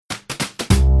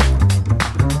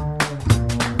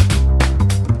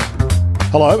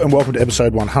Hello and welcome to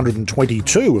episode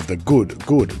 122 of the Good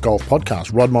Golf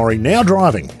Podcast. Rod Morrie now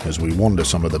driving as we wander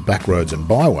some of the back roads and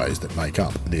byways that make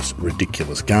up this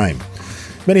ridiculous game.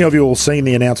 Many of you will have seen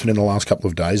the announcement in the last couple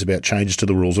of days about changes to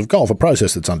the rules of golf, a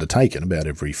process that's undertaken about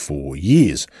every 4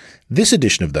 years. This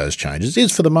edition of those changes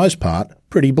is, for the most part,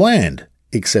 pretty bland,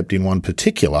 except in one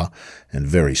particular and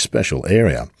very special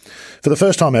area. For the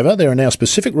first time ever, there are now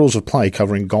specific rules of play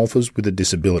covering golfers with a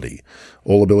disability.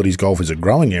 All abilities golf is a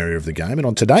growing area of the game, and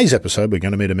on today's episode we're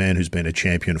going to meet a man who's been a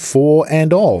champion for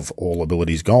and of all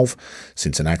abilities golf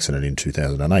since an accident in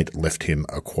 2008 left him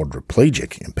a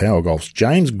quadriplegic. In Power Golf's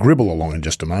James Gribble along in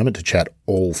just a moment to chat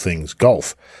all things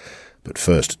golf. But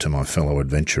first, to my fellow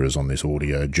adventurers on this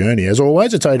audio journey. As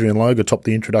always, it's Adrian Logue atop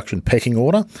the introduction pecking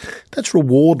order. That's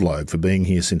reward Logue for being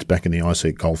here since back in the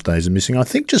iSeek Golf days and missing, I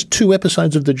think, just 2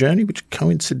 episodes of the journey, which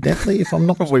coincidentally, if I'm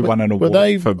not... We won an award. Were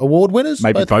they award winners?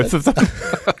 Maybe both of them.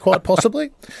 Quite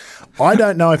possibly. I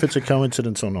don't know if it's a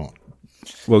coincidence or not.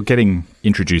 Well, getting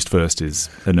introduced first is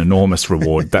an enormous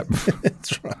reward.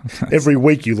 That's right. Every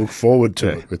week you look forward to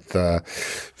it with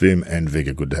Vim and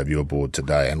Vigor. Good to have you aboard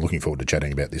today and looking forward to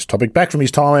chatting about this topic. Back from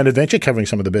his Thailand adventure, covering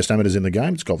some of the best amateurs in the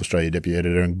game, it's Golf Australia Deputy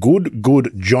Editor and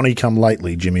good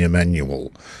Johnny-come-lately, Jimmy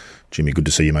Emanuel. Jimmy, good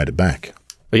to see you made it back.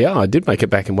 Yeah, I did make it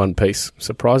back in one piece,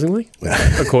 surprisingly,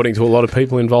 according to a lot of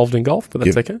people involved in golf, but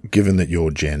that's okay. Given that you're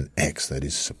Gen X, that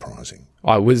is surprising.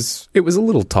 It was a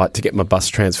little tight to get my bus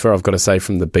transfer, I've got to say,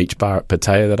 from the beach bar at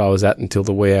Pattaya that I was at until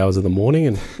the wee hours of the morning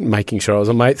and making sure I was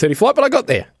on my 8:30 flight, but I got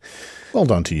there. Well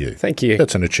done to you. Thank you.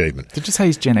 That's an achievement. Did you say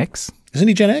he's Gen X? Isn't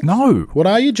he Gen X? No. What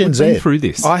are you, Gen We've Z? been through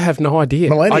this. I have no idea.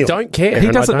 Millennial. I don't care. He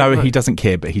doesn't know. He doesn't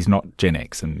care, but he's not Gen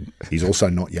X. And he's also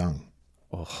not young.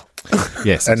 Oh.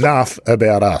 Yes. Enough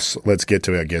about us. Let's get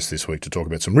to our guest this week to talk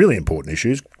about some really important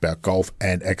issues about golf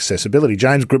and accessibility.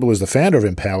 James Gribble is the founder of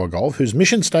Empower Golf, whose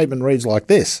mission statement reads like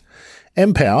this.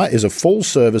 Empower is a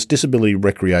full-service disability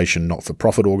recreation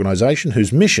not-for-profit organisation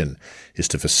whose mission is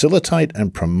to facilitate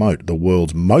and promote the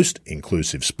world's most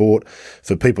inclusive sport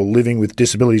for people living with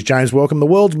disabilities. James, welcome. The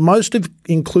world's most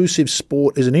inclusive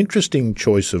sport is an interesting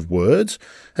choice of words.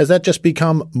 Has that just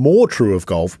become more true of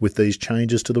golf with these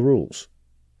changes to the rules?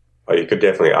 Well, you could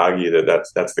definitely argue that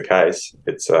that's the case.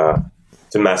 It's a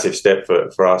massive step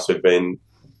for us who've been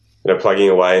plugging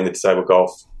away in the disabled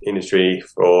golf industry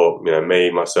for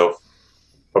me, myself,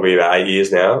 probably about 8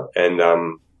 years now. And,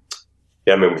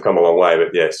 we've come a long way,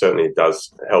 but, certainly it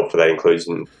does help for that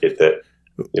inclusion bit that,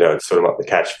 it's sort of like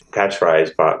the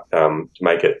catchphrase, but to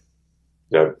make it,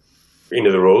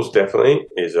 into the rules definitely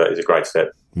is a great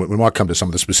step. We might come to some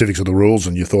of the specifics of the rules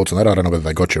and your thoughts on that. I don't know whether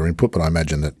they got your input, but I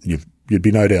imagine that you'd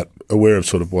be no doubt aware of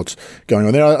sort of what's going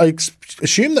on there. I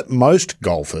assume that most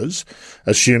golfers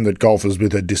assume that golfers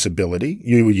with a disability,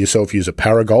 you yourself use a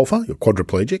para-golfer, you're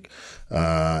quadriplegic,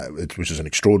 which is an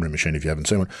extraordinary machine if you haven't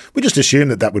seen one. We just assume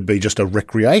that would be just a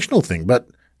recreational thing, but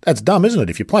that's dumb, isn't it?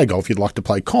 If you play golf, you'd like to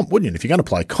play comp, wouldn't you? And if you're going to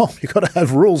play comp, you've got to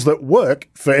have rules that work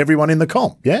for everyone in the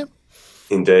comp, yeah?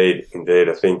 Indeed.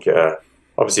 I think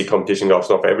obviously competition golf's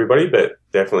not for everybody, but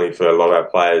definitely for a lot of our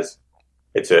players,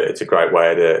 it's a great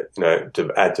way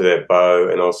to add to their bow,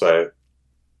 and also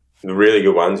the really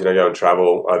good ones, go and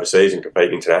travel overseas and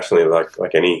compete internationally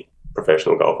like any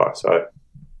professional golfer. So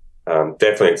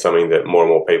definitely it's something that more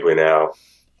and more people in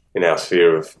our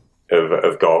sphere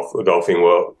of golf, the golfing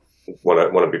world,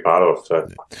 want to be part of. So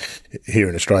here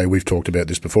in Australia, we've talked about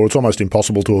this before. It's almost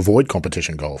impossible to avoid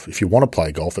competition golf. If you want to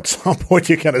play golf, at some point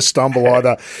you're going to stumble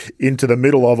either into the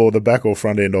middle of or the back or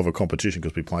front end of a competition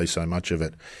because we play so much of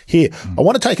it here. I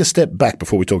want to take a step back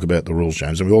before we talk about the rules,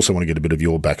 James, and we also want to get a bit of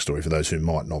your backstory for those who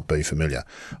might not be familiar.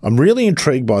 I'm really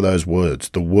intrigued by those words,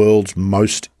 the world's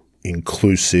most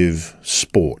inclusive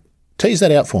sport. Tease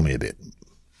that out for me a bit.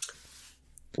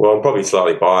 Well, I'm probably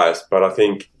slightly biased, but I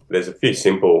think there's a few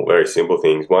very simple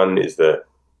things. One is the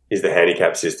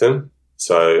handicap system.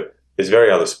 So there's very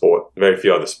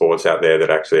few other sports out there that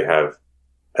actually have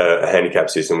a handicap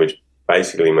system, which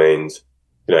basically means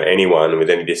anyone with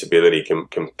any disability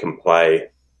can play,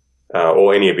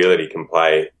 or any ability can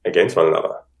play against one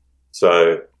another.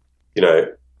 So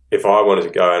if I wanted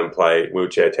to go out and play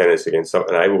wheelchair tennis against an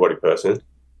able-bodied person,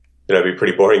 it'd be a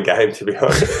pretty boring game, to be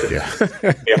honest. Yeah.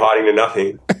 You're hiding to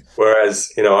nothing.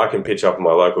 Whereas, I can pitch up on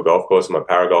my local golf course, my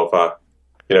para-golfer,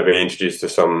 be introduced to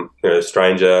some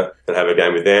stranger and have a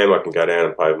game with them. I can go down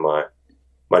and play with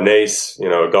my niece,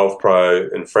 a golf pro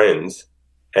and friends.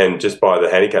 And just by the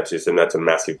handicap system, that's a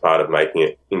massive part of making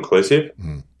it inclusive.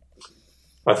 Mm.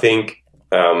 I think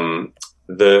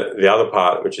the other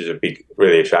part, which is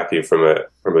really attractive from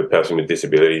a person with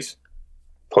disabilities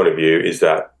point of view, is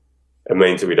that it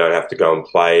means that we don't have to go and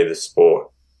play the sport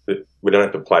we don't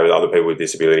have to play with other people with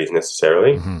disabilities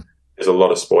necessarily. Mm-hmm. There's a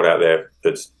lot of sport out there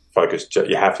that's focused.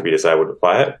 You have to be disabled to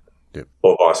play it, yep.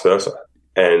 or vice versa.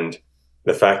 And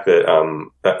the fact that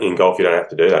in golf you don't have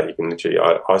to do that. You can literally.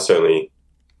 I certainly,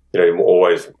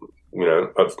 always,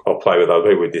 I'll play with other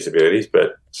people with disabilities,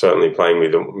 but certainly playing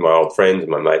with my old friends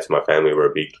and my mates and my family were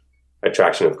a big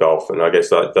attraction of golf. And I guess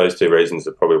those two reasons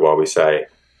are probably why we say,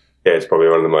 it's probably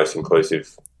one of the most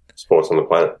inclusive sports on the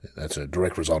planet. That's a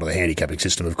direct result of the handicapping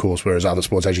system, of course, whereas other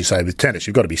sports, as you say, with tennis,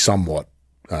 you've got to be somewhat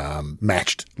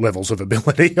matched levels of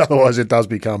ability. Otherwise, it does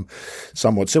become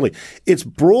somewhat silly. It's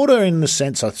broader in the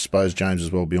sense, I suppose, James,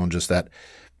 as well, beyond just that.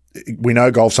 We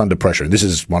know golf's under pressure, and this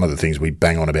is one of the things we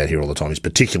bang on about here all the time, is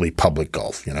particularly public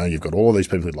golf. You've got all of these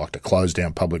people who'd like to close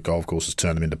down public golf courses,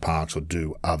 turn them into parks, or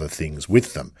do other things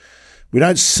with them. We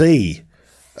don't see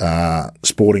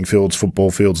sporting fields, football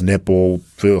fields, netball,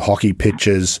 hockey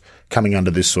pitches coming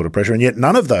under this sort of pressure. And yet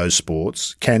none of those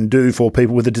sports can do for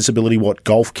people with a disability what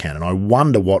golf can. And I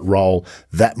wonder what role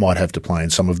that might have to play in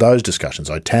some of those discussions.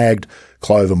 I tagged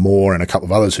Clover Moore and a couple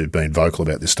of others who've been vocal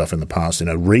about this stuff in the past in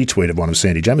a retweet of one of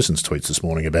Sandy Jamison's tweets this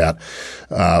morning about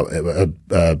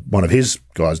one of his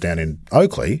guys down in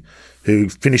Oakley who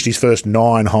finished his first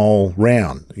 9-hole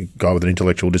round, a guy with an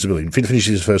intellectual disability, and finished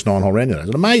his first 9-hole round. It's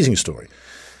an amazing story.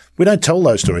 We don't tell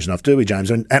those stories enough, do we,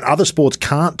 James? And other sports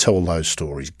can't tell those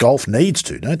stories. Golf needs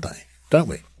to, don't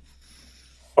we?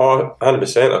 Oh,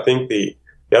 100%. I think the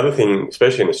other thing,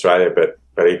 especially in Australia, but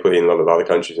equally in a lot of other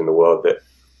countries in the world, that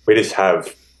we just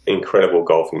have incredible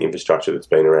golfing infrastructure that's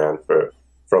been around for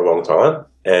a long time.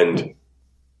 And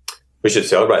we should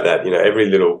celebrate that. Every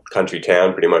little country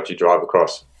town, pretty much you drive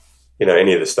across,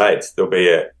 any of the states, there'll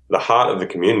be the heart of the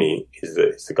community is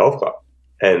the golf club.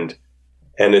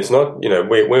 And it's not,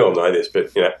 we all know this,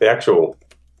 but, the actual,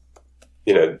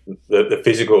 the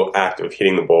physical act of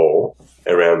hitting the ball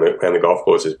around the golf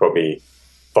course is probably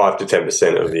 5 to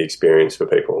 10% of the experience for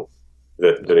people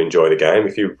that enjoy the game.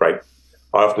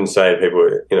 I often say to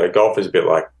people, golf is a bit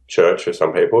like church for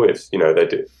some people. It's,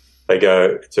 they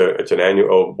go, it's an annual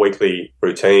or weekly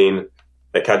routine.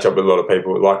 They catch up with a lot of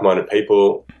people, like-minded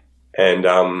people. And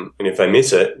if they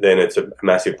miss it, then it's a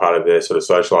massive part of their sort of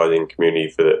socialising community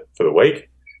for the week.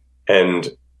 And,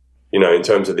 in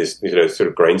terms of this, sort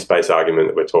of green space argument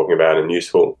that we're talking about and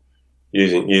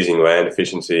using land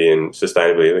efficiency and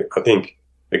sustainability, I think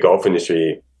the golf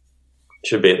industry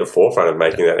should be at the forefront of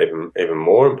making that even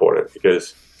more important,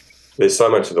 because there's so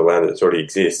much of the land that already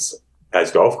exists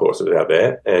as golf courses out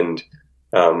there. And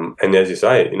as you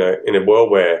say, in a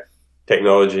world where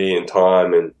technology and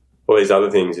time and all these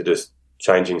other things are just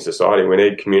changing society, we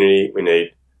need community, we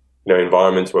need,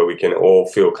 environments where we can all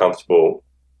feel comfortable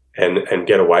and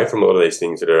get away from a lot of these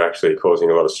things that are actually causing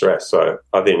a lot of stress. So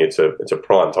I think it's a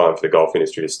prime time for the golf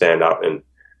industry to stand up and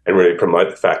really promote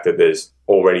the fact that there's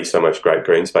already so much great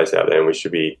green space out there, and we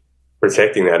should be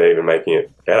protecting that and even making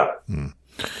it better. Mm.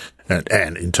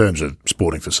 And in terms of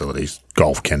sporting facilities,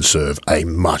 golf can serve a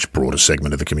much broader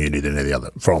segment of the community than any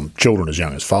other, from children as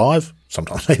young as 5,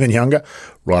 sometimes even younger,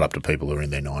 right up to people who are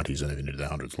in their 90s and even into their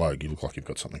 100s. Logue, you look like you've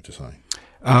got something to say.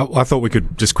 I thought we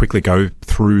could just quickly go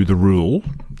through the rule.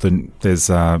 There's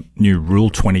a new Rule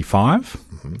 25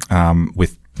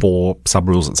 with 4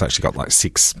 sub-rules. It's actually got like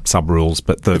 6 sub-rules.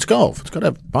 But it's golf. It's got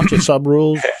a bunch of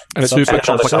sub-rules. And it's super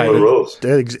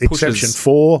complicated. Exception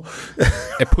 4.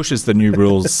 It pushes the new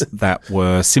rules that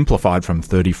were simplified from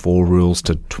 34 rules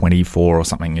to 24 or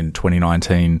something in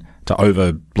 2019 to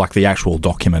over, like the actual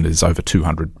document is over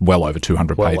 200, well over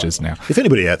 200 pages now. If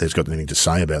anybody out there's got anything to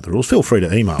say about the rules, feel free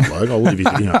to email Logue. I'll give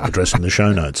you address in the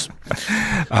show notes.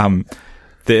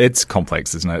 It's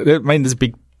complex, isn't it? I mean, there's a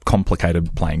big,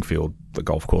 complicated playing field, the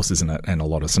golf course, isn't it? And a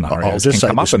lot of scenarios can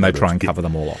come up and they try and cover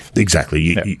them all off.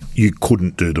 Exactly. You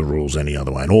couldn't do the rules any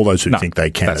other way. And all those who think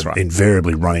they can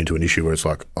invariably run into an issue where it's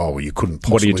like, you couldn't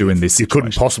possibly... What do you do in this situation? You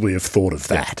couldn't possibly have thought of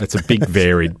that. Yeah, it's a big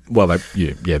varied... Well,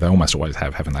 they almost always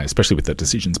have, haven't they? Especially with the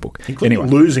decisions book. Including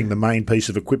losing the main piece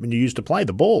of equipment you use to play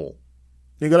the ball.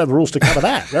 You've got to have rules to cover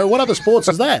that. What other sports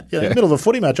is that? In the middle of a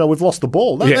footy match, we've lost the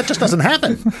ball. That just doesn't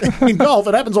happen. In golf,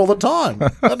 it happens all the time.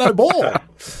 No ball.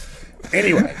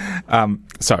 Anyway.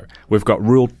 So we've got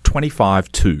Rule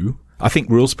 25.2. I think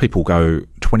rules people go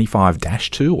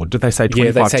 25-2, or did they say 25.2?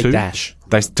 Yeah, they say dash.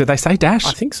 Did they say dash?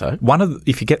 I think so.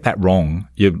 If you get that wrong,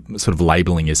 you're sort of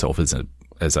labelling yourself as a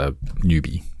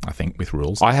newbie, I think, with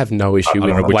rules. I have no issue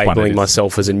with labelling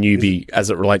myself as a newbie as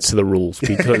it relates to the rules,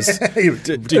 because...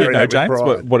 Do you know, James?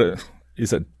 What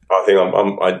is it? I think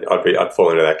I'd fall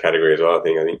into that category as well, I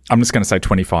think. I'm just going to say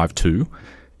 25.2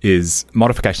 is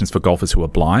modifications for golfers who are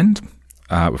blind.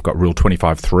 We've got Rule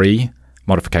 25.3,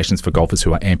 modifications for golfers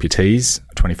who are amputees.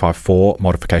 25.4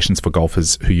 modifications for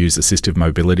golfers who use assistive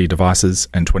mobility devices,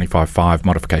 and 25.5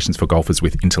 modifications for golfers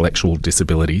with intellectual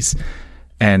disabilities.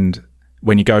 And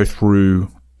when you go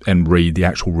through and read the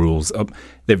actual rules,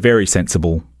 they're very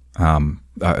sensible.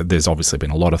 There's obviously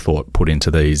been a lot of thought put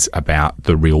into these about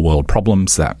the real world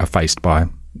problems that are faced by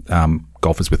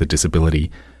golfers with a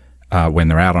disability when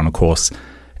they're out on a course.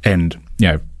 And,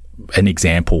 an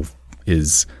example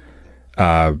is,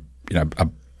 a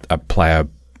player,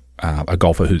 a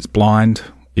golfer who's blind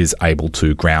is able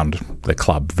to ground the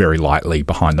club very lightly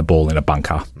behind the ball in a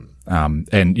bunker. And,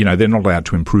 they're not allowed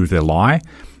to improve their lie.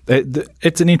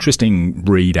 It's an interesting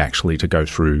read, actually, to go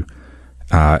through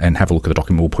and have a look at the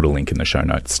document. We'll put a link in the show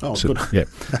notes. Oh, good. Yeah.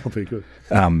 That'll be good.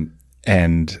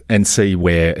 And see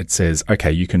where it says,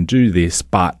 okay, you can do this,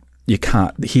 but you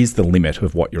can't. Here's the limit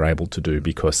of what you're able to do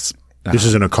because this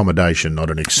is an accommodation, not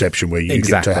an exception where you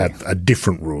exactly. get to have a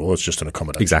different rule. It's just an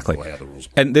accommodation. Exactly. For the way other rules.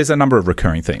 And there's a number of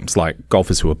recurring themes, like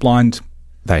golfers who are blind,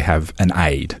 they have an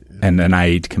aid. And an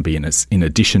aid can be in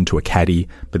addition to a caddy,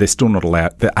 but they're still not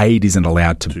allowed. The aid isn't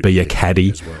allowed to be a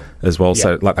caddy as well. Yeah.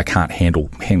 So, like, they can't handle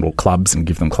clubs and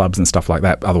give them clubs and stuff like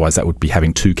that. Otherwise, that would be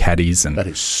having two caddies. And that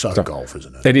is so golf,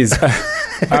 isn't it? It is.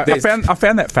 I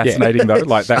found that fascinating though.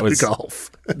 Like that was golf.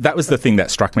 That was the thing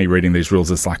that struck me reading these rules.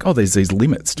 It's like, there's these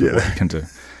limits to what you can do.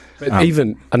 But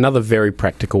even another very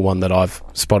practical one that I've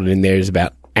spotted in there is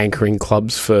about anchoring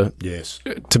clubs to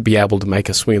be able to make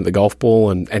a swing at the golf ball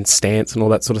and stance and all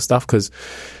that sort of stuff, because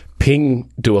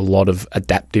Ping do a lot of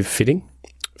adaptive fitting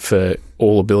for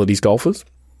all abilities golfers.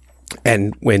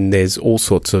 And when there's all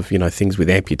sorts of, things with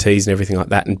amputees and everything like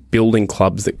that, and building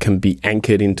clubs that can be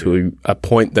anchored into a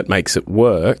point that makes it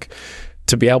work,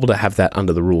 to be able to have that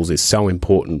under the rules is so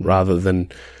important, rather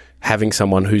than having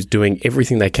someone who's doing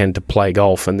everything they can to play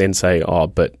golf and then say,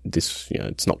 but this,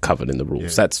 it's not covered in the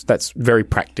rules. Yeah. That's very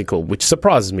practical, which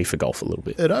surprises me for golf a little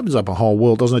bit. It opens up a whole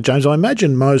world, doesn't it, James? I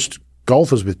imagine most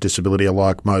golfers with disability are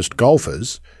like most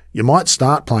golfers. You might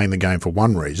start playing the game for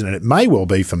one reason, and it may well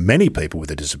be for many people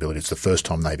with a disability it's the first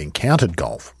time they've encountered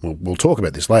golf. We'll talk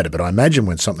about this later, but I imagine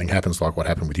when something happens like what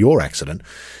happened with your accident,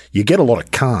 you get a lot of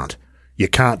can't. You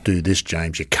can't do this,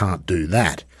 James. You can't do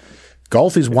that.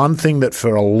 Golf is one thing that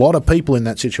for a lot of people in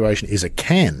that situation is a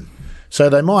can. So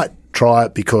they might try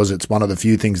it because it's one of the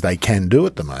few things they can do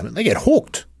at the moment. They get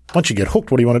hooked. Once you get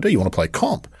hooked, what do you want to do? You want to play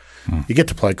comp. You get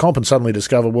to play comp and suddenly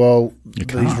discover,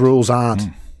 these rules aren't.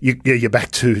 You're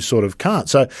back to sort of can't.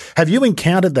 So have you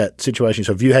encountered that situation?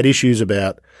 So have you had issues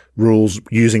about rules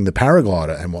using the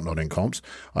paraglider and whatnot in comps?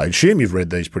 I assume you've read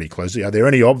these pretty closely. Are there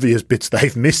any obvious bits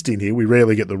they've missed in here? We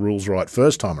rarely get the rules right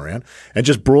first time around. And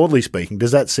just broadly speaking,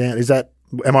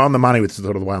 am I on the money with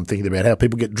sort of the way I'm thinking about how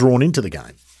people get drawn into the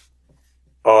game?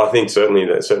 Oh, I think certainly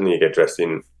you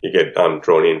get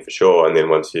drawn in for sure. And then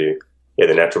once the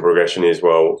natural progression is,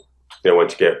 once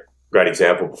you get great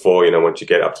example before, once you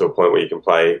get up to a point where you can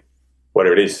play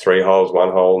whatever it is, 3 holes,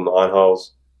 1 hole, 9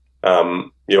 holes,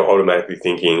 you're automatically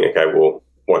thinking, okay, well,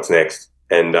 what's next?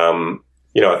 And,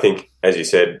 I think, as you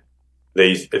said,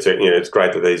 it's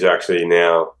great that these are actually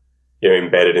now,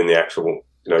 embedded in the actual,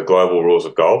 global rules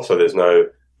of golf. So there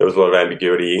was a lot of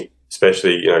ambiguity,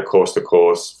 especially, course to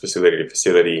course, facility to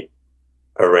facility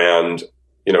around,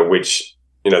 which,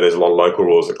 there's a lot of local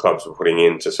rules that clubs were putting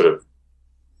in to sort of,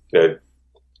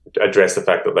 address the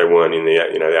fact that they weren't in the,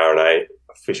 the R&A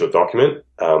official document.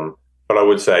 But I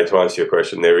would say, to answer your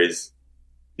question, there is,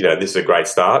 this is a great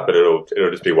start, but it'll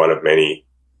just be one of many,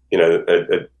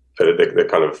 the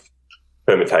kind of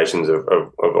permutations of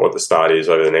what the start is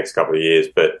over the next couple of years.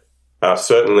 But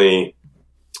certainly,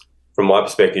 from my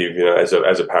perspective, as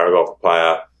a paragolf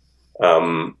player,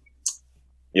 I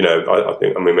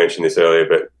think, and we mentioned this earlier,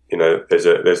 but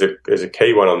there's a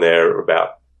key one on there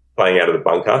about playing out of the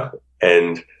bunker,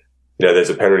 and there's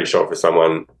a penalty shot for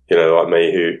someone like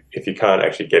me who, if you can't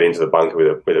actually get into the bunker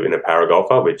in a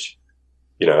paragolfer, which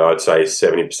I'd say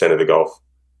 70% of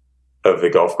the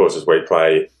golf courses we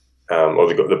play, or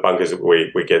the bunkers that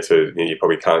we get to, you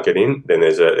probably can't get in, then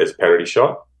there's a penalty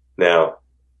shot. Now,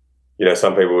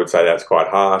 some people would say that's quite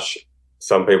harsh.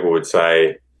 Some people would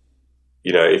say,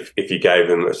 if you gave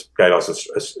us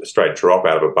a straight drop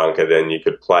out of a bunker, then you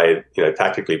could play,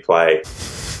 tactically play,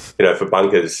 for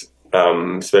bunkers,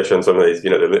 especially on some of these,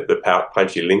 the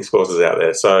punchy links courses out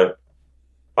there. So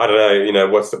I don't know,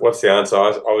 what's the answer?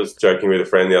 I was joking with a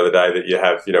friend the other day that you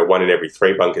have, 1 in every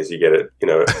 3 bunkers you get a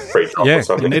free drop or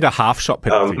something. You need a half shot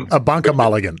penalty. A bunker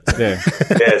mulligan. Yeah.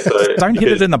 So don't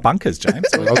hit it in the bunkers, James.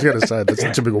 I was going to say, that's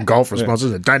a typical golf response,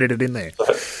 isn't it? Don't hit it in there.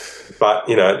 But,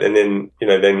 and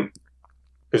then,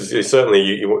 because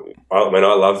certainly I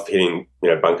love hitting,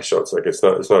 bunker shots. Like it's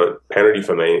not a penalty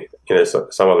for me,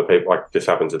 some other people, like, just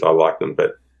happens that I like them,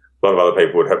 but a lot of other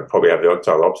people would probably have the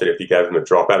opposite. If you gave them a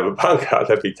drop out of a bunker,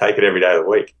 they'd be taken every day of the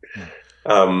week.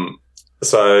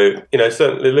 So,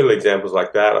 certainly little examples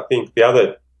like that. I think the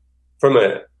other, from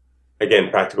a,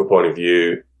 again, practical point of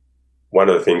view, one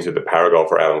of the things with the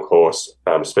paragolfer out on course,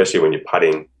 especially when you're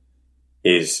putting,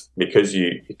 is because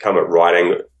you come at right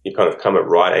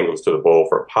angles to the ball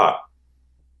for a putt,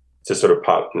 to sort of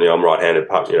putt, I'm right-handed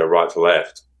putt, right to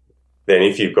left. Then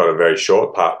if you've got a very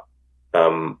short putt,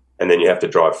 and then you have to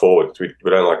drive forward,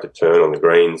 we don't like to turn on the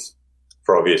greens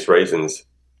for obvious reasons,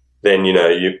 then,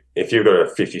 if you've got a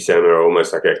 50 centimetre,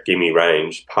 almost like a gimme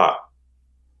range putt,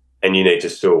 and you need to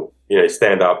still,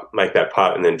 stand up, make that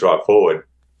putt and then drive forward,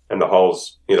 and the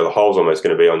hole's almost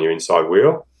going to be on your inside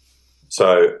wheel.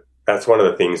 So that's one of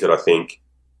the things that I think,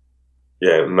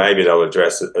 maybe they'll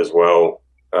address it as well.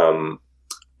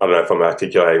 I don't know if I'm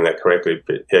articulating that correctly,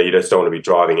 but you just don't want to be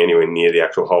driving anywhere near the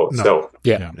actual hole itself.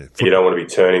 Yeah. You don't want to be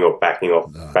turning or backing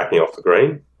off the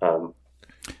green.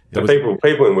 But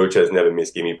people in wheelchairs never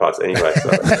miss gimme putts anyway, so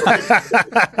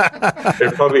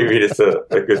it'd probably be just a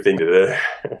good thing to do.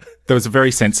 There was a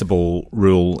very sensible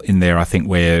rule in there, I think,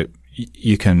 where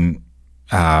you can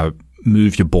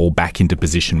move your ball back into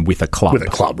position with a club. With a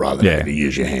club rather than to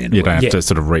use your hand. You don't have to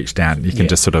sort of reach down. You can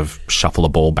just sort of shuffle a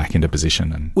ball back into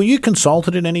position. And were you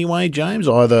consulted in any way, James,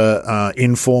 either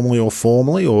informally or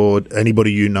formally, or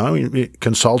anybody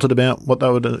consulted about what they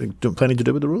were planning to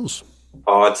do with the rules?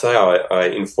 Oh, I'd say I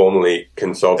informally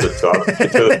consulted to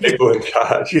the people in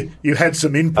charge. You had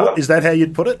some input. Is that how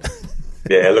you'd put it?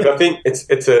 Yeah, look, I think there's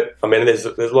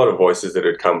a lot of voices that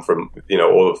had come from,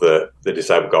 all of the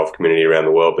disabled golf community around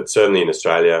the world, but certainly in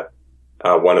Australia,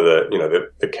 one of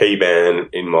the key man,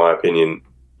 in my opinion,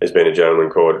 has been a gentleman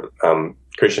called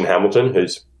Christian Hamilton,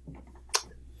 who's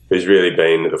really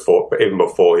been at the forefront, even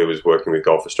before he was working with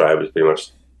Golf Australia, was pretty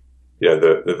much,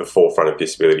 the forefront of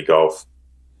disability golf,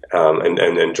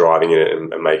 and driving it and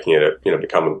making it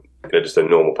become just a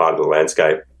normal part of the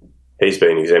landscape. He's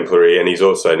been exemplary, and he's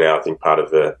also now, I think, part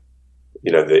of the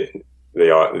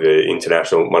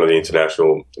international, one of the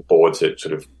international boards that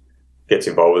sort of gets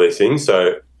involved with these things.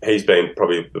 So he's been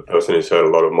probably the person who's heard a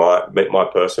lot of my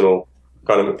personal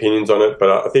kind of opinions on it.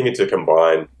 But I think it's a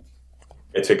combined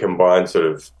sort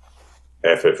of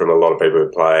effort from a lot of people who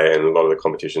play and a lot of the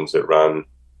competitions that run.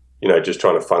 Just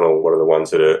trying to funnel what are the ones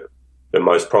that are the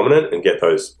most prominent and get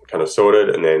those kind of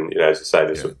sorted. And then, as I say,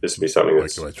 this will be something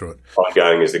that's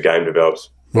ongoing as the game develops.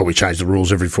 Well, we change the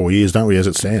rules every 4 years, don't we, as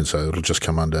it stands? So it'll just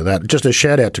come under that. Just a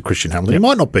shout out to Christian Hamilton. He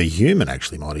might not be human,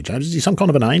 actually, might he, James? Is he some kind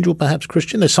of an angel, perhaps,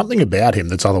 Christian? There's something about him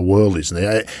that's otherworldly, isn't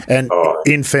there? And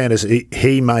in fairness,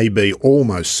 he may be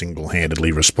almost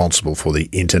single-handedly responsible for the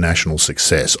international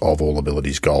success of All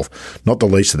Abilities Golf, not the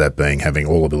least of that being having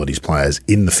All Abilities players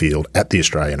in the field at the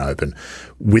Australian Open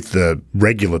with the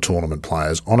regular tournament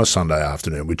players on a Sunday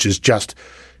afternoon, which is just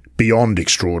beyond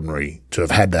extraordinary to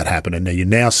have had that happen. And you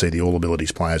now see the All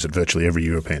Abilities players at virtually every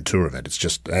European Tour event. It's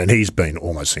just, and he's been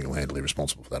almost single-handedly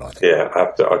responsible for that, I think. Yeah,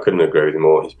 I couldn't agree with him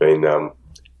more. He's been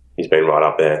right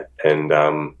up there, and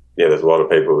there's a lot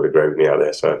of people who would agree with me out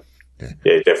there. So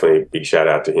definitely a big shout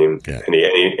out to him. Yeah. And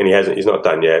he's not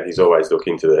done yet. He's always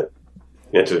looking to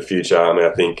the future. I mean,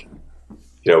 I think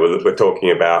we're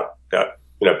talking about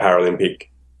Paralympic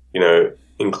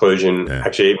inclusion. Yeah.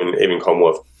 Actually, even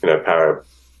Commonwealth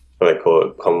they call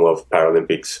it Commonwealth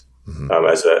Paralympics,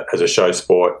 as a show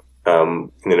sport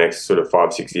in the next sort of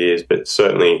 5-6 years. But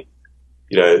certainly,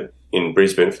 in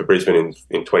Brisbane in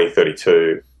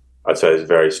 2032, I'd say there's a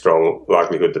very strong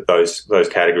likelihood that those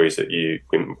categories that you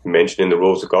mentioned in the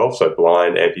rules of golf, so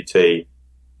blind, amputee,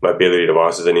 mobility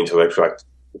devices, and intellectual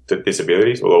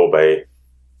disabilities, will all be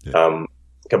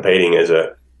competing as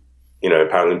a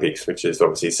Paralympics, which is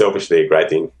obviously selfishly a great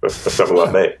thing for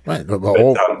someone like me. Right.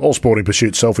 Well, all sporting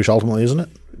pursuit's selfish ultimately, isn't it?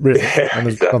 Really? Yeah, and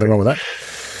there's nothing wrong with that.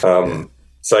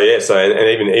 So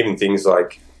even things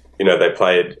like,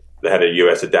 they had a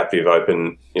US Adaptive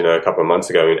Open, a couple of months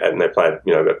ago, and they played,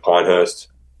 at Pinehurst,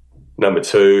 number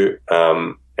 2.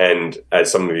 And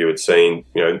as some of you had seen,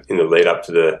 in the lead up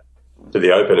to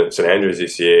the Open at St Andrews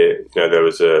this year, there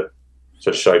was a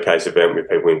sort of showcase event with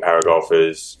people in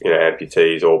paragolfers,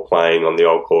 amputees, all playing on the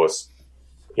old course,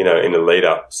 in the lead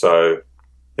up. So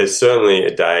there's certainly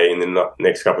a day in the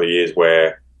next couple of years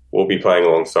where we'll be playing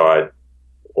alongside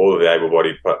all of the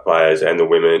able-bodied players and the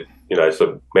women,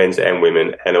 sort of men's and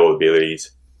women and all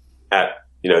abilities at,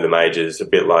 the majors, a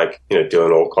bit like,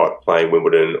 Dylan Alcott playing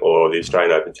Wimbledon or the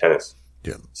Australian Open tennis.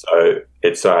 Yeah. So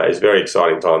it's a very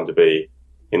exciting time to be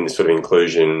in this sort of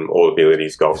inclusion, all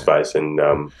abilities golf space. And,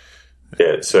 yeah,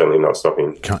 it's certainly not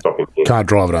stopping him. Can't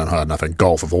drive it on hard enough. And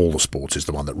golf, of all the sports, is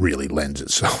the one that really lends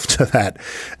itself to that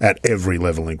at every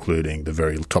level, including the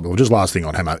very top level. Just last thing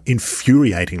on Hamo,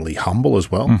 infuriatingly humble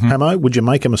as well. Mm-hmm. Hamo, would you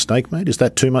make a mistake, mate? Is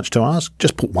that too much to ask?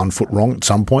 Just put one foot wrong at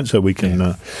some point so we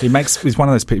can... He's one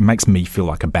of those people, makes me feel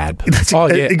like a bad person. Oh,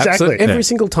 yeah, exactly. Absolutely. Every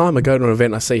single time I go to an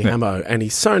event, I see Hamo, and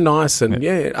he's so nice, and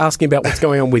asking about what's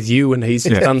going on with you, and he's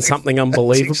done something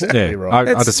unbelievable. Exactly right.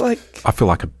 I feel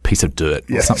like a piece of dirt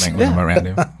or something when I'm around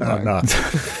him. No.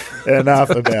 Enough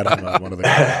about Hamo, one of the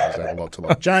guys I have a lot to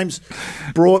like. James,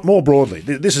 more broadly,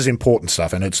 this is important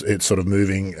stuff, and it's sort of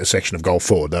moving a section of golf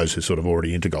forward, those who are sort of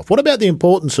already into golf. What about the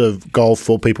importance of golf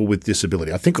for people with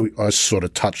disability? I think I sort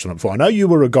of touched on it before. I know you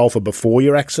were a golfer before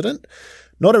your accident.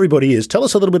 Not everybody is. Tell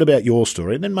us a little bit about your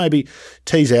story, and then maybe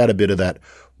tease out a bit of that,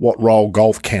 what role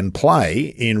golf can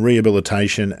play in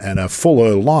rehabilitation and a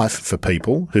fuller life for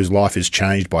people whose life is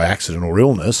changed by accident or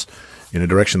illness in a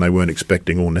direction they weren't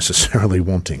expecting or necessarily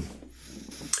wanting.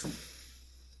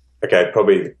 Okay,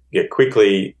 probably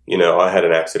quickly. I had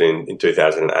an accident in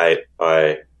 2008.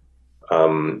 I've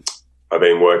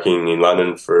been working in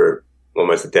London for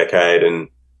almost a decade and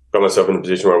got myself in a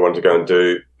position where I wanted to go and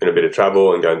do a bit of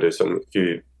travel and go and do a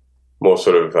few more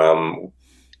sort of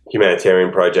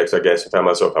humanitarian projects, I guess. I found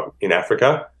myself up in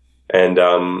Africa, and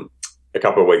a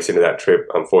couple of weeks into that trip,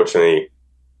 unfortunately,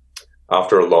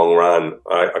 after a long run,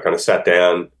 I kind of sat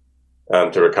down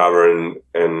to recover, and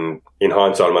in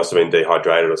hindsight, I must have been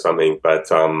dehydrated or something. But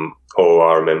all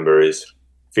I remember is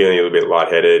feeling a little bit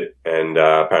lightheaded, and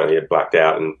apparently had blacked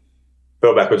out and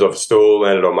fell backwards off a stool,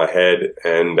 landed on my head,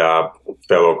 and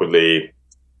fell awkwardly,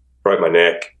 broke my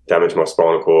neck, damaged my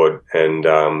spinal cord, and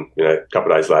a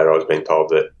couple of days later, I was being told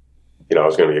that I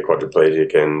was going to be a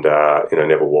quadriplegic and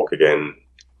never walk again,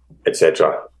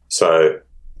 etc. So.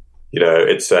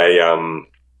 It's a,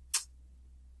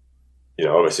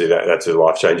 obviously that's a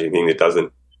life-changing thing that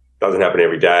doesn't happen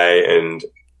every day. And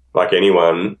like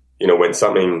anyone, when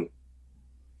something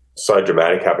so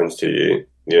dramatic happens to you,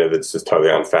 that's just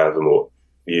totally unfathomable,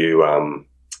 you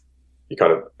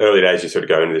kind of, early days, you sort of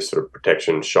go into this sort of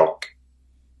protection shock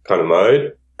kind of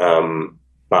mode.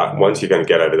 But once you're going to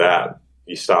get over that,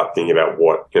 you start thinking about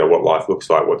what life looks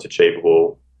like, what's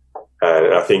achievable.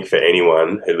 And I think for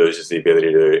anyone who loses the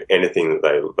ability to do anything that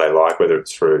they like, whether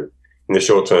it's in the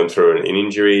short term through an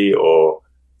injury or,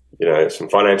 some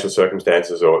financial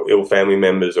circumstances or ill family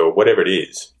members or whatever it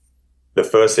is, the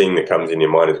first thing that comes in your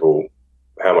mind is, well,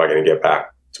 how am I going to get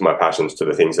back to my passions, to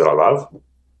the things that I love?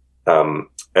 And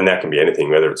that can be anything,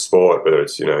 whether it's sport, whether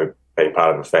it's, being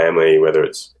part of a family, whether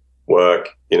it's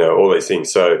work, all these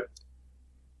things. So,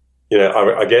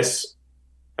 I guess...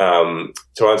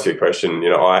 to answer your question,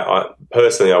 I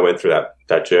personally went through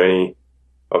that journey.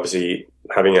 Obviously,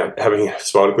 having a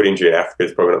spinal cord injury in Africa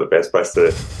is probably not the best place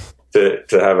to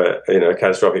have a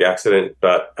catastrophic accident.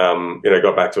 But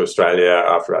got back to Australia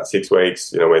after about 6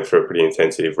 weeks. Went through a pretty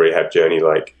intensive rehab journey,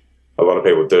 like a lot of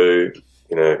people do.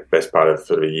 Best part of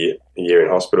sort of a year in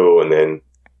hospital, and then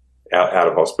out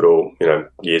of hospital.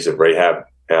 Years of rehab,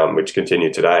 which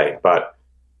continue today, but.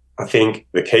 I think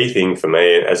the key thing for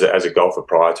me as a golfer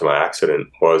prior to my accident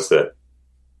was that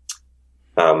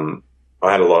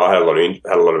I had a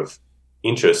lot of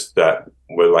interests that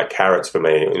were like carrots for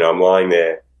me. I'm lying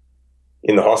there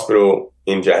in the hospital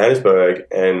in Johannesburg,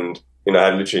 and I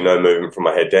had literally no movement from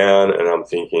my head down, and I'm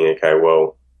thinking, okay,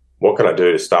 well, what can I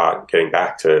do to start getting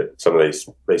back to some of these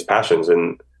passions?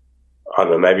 And I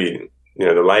don't know, maybe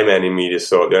the layman in me just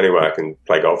thought the only way I can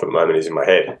play golf at the moment is in my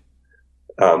head.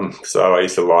 So I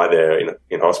used to lie there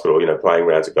in hospital, playing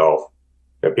rounds of golf,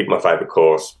 pick my favourite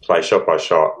course, play shot by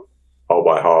shot, hole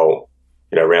by hole,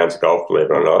 rounds of golf, believe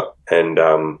it or not. And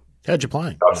how'd you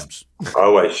play? I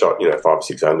always shot, 5 or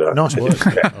 6 under. Nice work.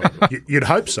 You'd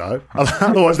hope so.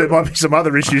 Otherwise, there might be some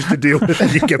other issues to deal with when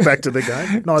you get back to the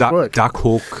game. Nice work. Duck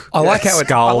hook. I like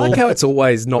how it's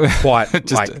always not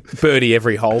quite like birdie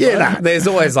every hole. Yeah, there's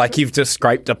always like you've just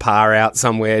scraped a par out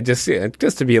somewhere, just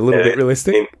to be a little bit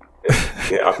realistic.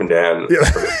 Up and down,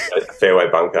 a fairway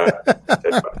bunker.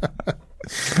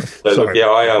 So look,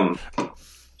 I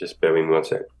just bear with me 1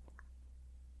 sec.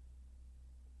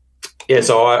 Yeah,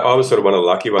 so I was sort of one of the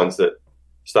lucky ones that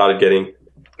started getting.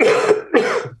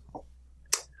 I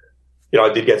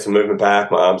did get some movement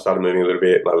back. My arms started moving a little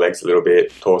bit, my legs a little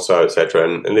bit, torso, etc.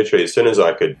 And literally, as soon as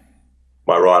I could,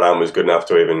 my right arm was good enough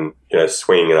to even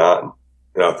swing an arm.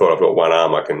 I thought I've got one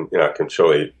arm, I can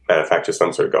surely manufacture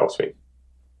some sort of golf swing.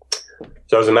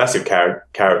 So it was a massive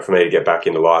carrot for me to get back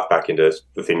into life, back into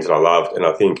the things that I loved. And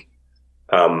I think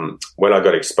when I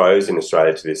got exposed in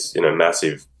Australia to this,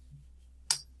 massive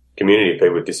community of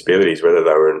people with disabilities, whether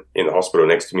they were in the hospital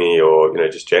next to me or,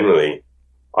 just generally,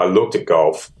 I looked at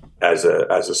golf as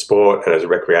a sport and as a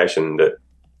recreation that,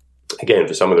 again,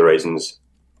 for some of the reasons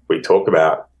we talk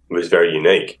about, was very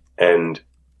unique. And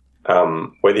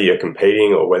whether you're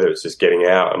competing or whether it's just getting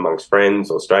out amongst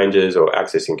friends or strangers or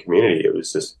accessing community, there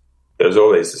was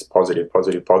all these just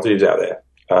positives out there.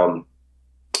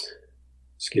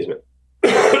 Excuse me.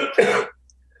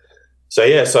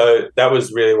 So that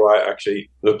was really why I actually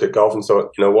looked at golf and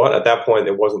thought, you know what, at that point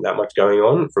there wasn't that much going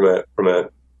on from a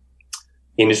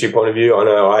industry point of view. I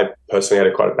know I personally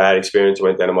had quite a bad experience. I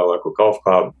went down to my local golf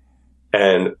club,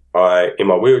 and in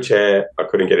my wheelchair, I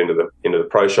couldn't get into the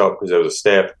pro shop because there was a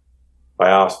step. I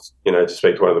asked, to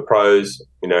speak to one of the pros,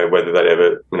 whether they'd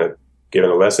ever, given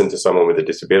a lesson to someone with a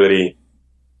disability,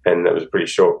 and that was a pretty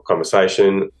short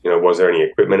conversation. Was there any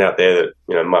equipment out there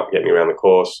that, might get me around the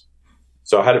course?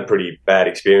 So I had a pretty bad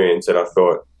experience, and I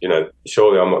thought,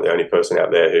 surely I'm not the only person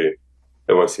out there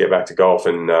who wants to get back to golf,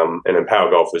 and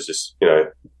Empower Golf was just,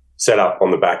 set up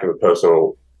on the back of a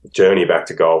personal journey back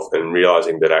to golf, and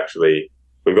realizing that actually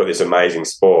we've got this amazing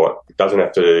sport. It doesn't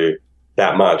have to do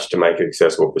that much to make it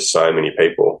accessible for so many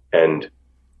people. And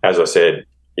as I said,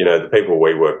 the people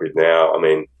we work with now, I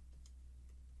mean,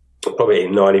 probably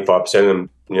 95% of them,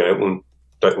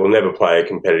 will never play a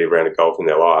competitive round of golf in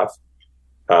their life.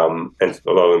 And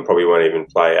a lot of them probably won't even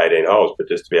play 18 holes, but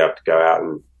just to be able to go out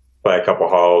and play a couple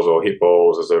of holes or hit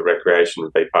balls as a recreation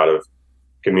and be part of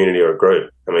community or a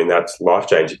group, I mean, that's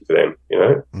life-changing for them,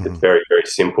 It's very, very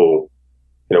simple.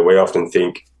 We often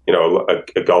think,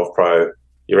 a golf pro,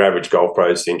 your average golf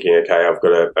pro is thinking, okay, I've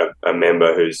got a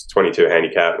member who's 22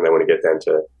 handicap and they want to get down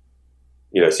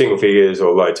to, single figures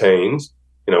or low teens.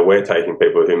 We're taking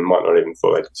people who might not even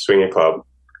thought they could swing a club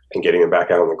and getting them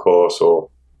back out on the course or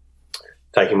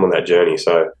taking them on that journey.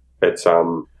 So it's,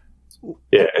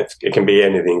 it can be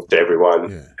anything to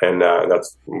everyone. Yeah. And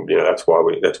that's why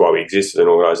we exist as an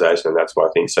organisation, and that's why I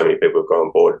think so many people have gone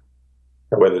on board,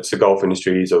 whether it's the golf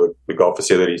industries or the golf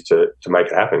facilities to make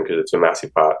it happen, because it's a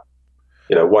massive part.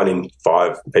 1 in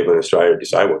 5 people in Australia are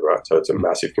disabled, right? So it's a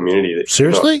massive community.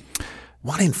 Seriously?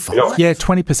 1 in 5? Yeah,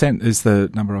 20% is the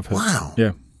number I've heard. Wow.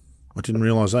 Yeah. I didn't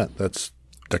realise that.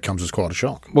 That comes as quite a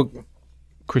shock. Well,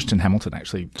 Christian Hamilton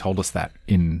actually told us that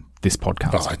in this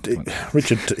podcast.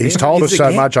 Richard, he's told us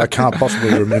so much I can't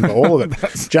possibly remember all of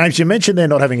it. James, you mentioned there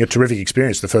not having a terrific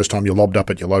experience the first time you lobbed up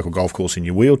at your local golf course in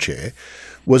your wheelchair.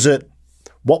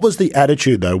 What was the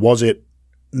attitude though? Was it,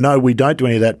 no, we don't do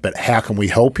any of that, but how can we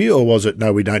help you? Or was it,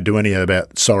 no, we don't do any of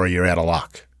that, sorry, you're out of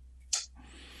luck?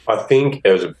 I think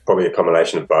it was probably a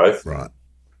combination of both. Right.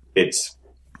 It's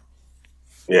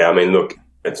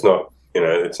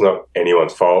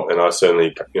anyone's fault. And I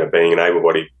certainly, being an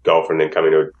able-bodied golfer and then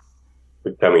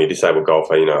becoming a disabled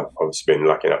golfer, I've obviously been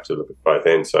lucky enough to look at both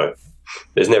ends. So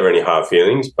there's never any hard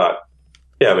feelings. But,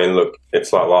 yeah, I mean, look,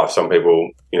 it's like life. Some people,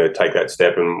 take that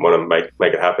step and want to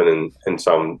make it happen, and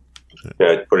some,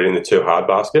 put it in the too hard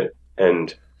basket.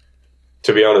 And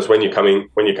to be honest, when you're coming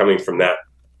from that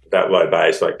low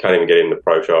base, like can't even get in the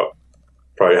pro shop,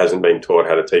 pro hasn't been taught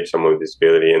how to teach someone with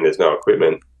disability, and there's no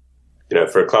equipment.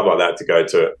 For a club like that to go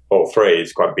to all three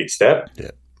is quite a big step.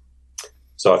 Yeah.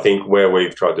 So I think where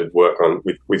we've tried to work on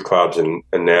with clubs and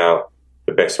now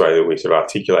the best way that we sort of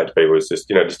articulate to people is just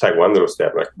take one little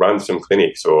step, like run some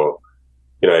clinics or,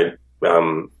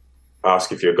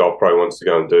 ask if your golf pro wants to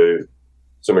go and do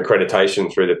some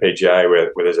accreditation through the PGA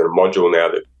where there's a module now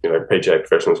that, PGA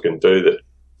professionals can do that.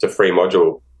 It's a free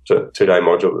module, it's a 2-day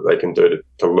module that they can do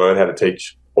to learn how to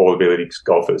teach all ability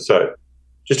golfers. So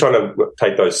just trying to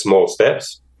take those small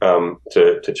steps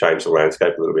to change the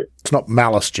landscape a little bit. It's not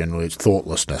malice generally, it's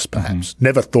thoughtlessness perhaps. Mm-hmm.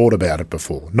 Never thought about it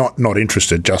before. Not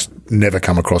interested, just never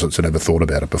come across it, so never thought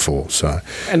about it before. So,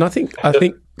 and I think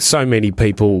so many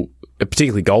people,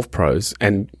 particularly golf pros,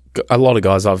 and a lot of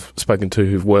guys I've spoken to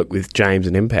who've worked with James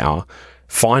and Empower,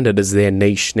 find it as their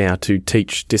niche now to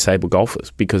teach disabled golfers,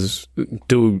 because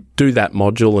do that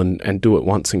module and do it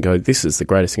once and go, this is the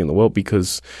greatest thing in the world,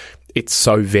 because it's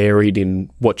so varied in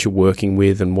what you're working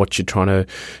with and what you're trying to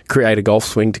create a golf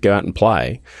swing to go out and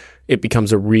play. It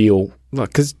becomes a real,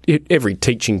 because every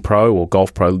teaching pro or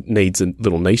golf pro needs a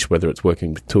little niche, whether it's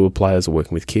working with tour players or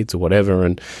working with kids or whatever.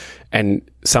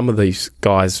 And some of these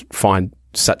guys find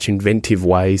such inventive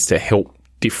ways to help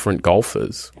different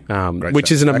golfers,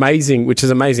 which is an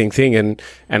amazing thing, and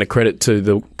a credit to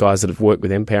the guys that have worked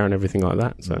with Empower and everything like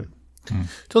that. So,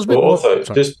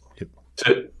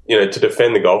 to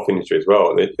defend the golf industry as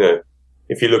well.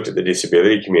 If you looked at the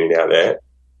disability community out there,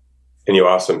 and you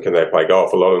ask them, can they play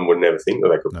golf? A lot of them would never think that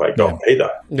they could play golf either.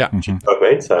 Yeah. You know what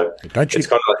I mean? So it's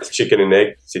kind of like this chicken and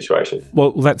egg situation.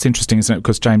 Well, that's interesting, isn't it?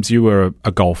 Because, James, you were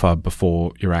a golfer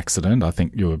before your accident. I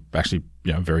think you were actually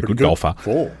a very good golfer.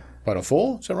 Played a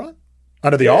 4, is that right?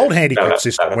 Under the old handicap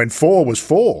system, when 4 was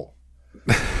 4.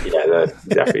 Yeah, no,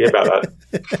 exactly about that.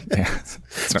 Yeah,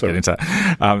 let's not get into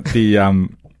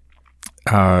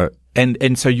that.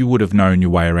 And so you would have known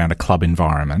your way around a club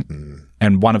environment.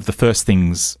 And one of the first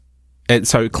things,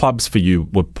 so clubs for you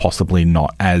were possibly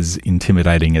not as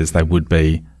intimidating as they would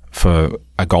be for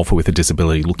a golfer with a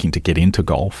disability looking to get into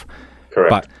golf. Correct.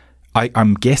 But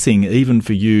I'm guessing even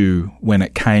for you, when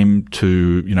it came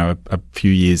to, a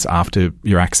few years after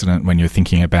your accident, when you're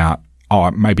thinking about,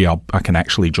 maybe I can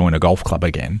actually join a golf club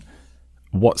again,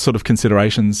 what sort of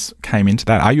considerations came into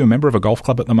that? Are you a member of a golf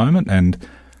club at the moment? And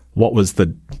what was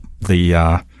the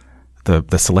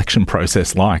selection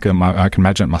process like? I can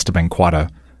imagine it must have been quite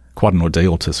an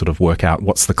ordeal to sort of work out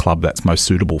what's the club that's most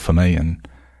suitable for me and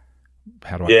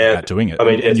how do I go about doing it? I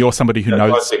mean, and you're somebody who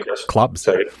knows clubs.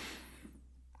 So,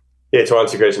 to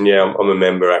answer your question, I'm a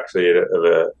member actually of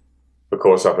a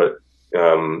course up at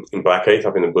in Blackheath,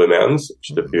 up in the Blue Mountains,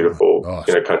 which is a beautiful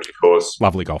country course.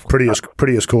 Lovely golf.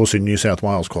 Prettiest course in New South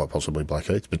Wales, quite possibly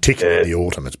Blackheath, particularly in the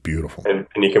autumn. It's beautiful. And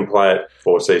you can play it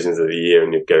 4 seasons of the year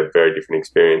and you get a very different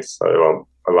experience. So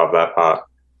I love that part.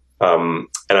 And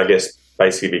I guess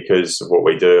basically because of what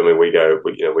we do, I mean, we go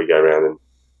around and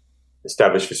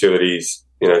establish facilities,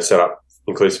 set up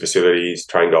inclusive facilities,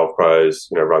 train golf pros,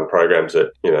 run programs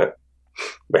that,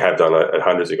 we have done at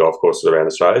hundreds of golf courses around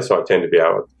Australia. So I tend to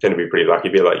be pretty lucky,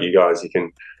 a bit like you guys. You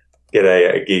can get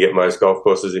a gig at most golf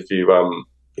courses if you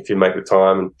make the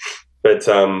time. But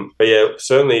yeah,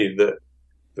 certainly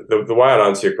the way I'd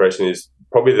answer your question is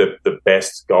probably the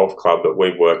best golf club that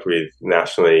we've worked with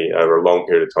nationally over a long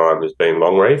period of time has been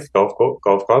Longreef Golf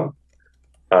Club.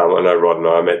 I know Rod and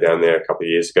I met down there a couple of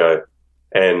years ago,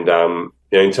 and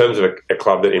in terms of a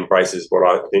club that embraces what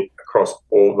I think across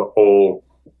all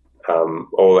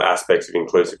the aspects of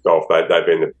inclusive golf, they've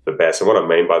been the best. And what I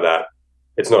mean by that,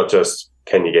 it's not just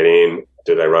can you get in,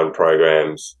 do they run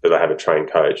programs, do they have a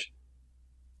trained coach?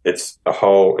 It's a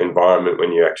whole environment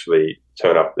when you actually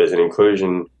turn up. There's an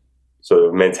inclusion sort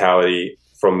of mentality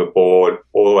from the board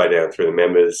all the way down through the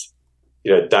members.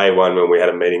 Day one when we had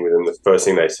a meeting with them, the first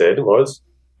thing they said was,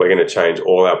 we're going to change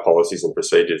all our policies and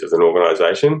procedures as an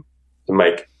organisation to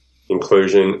make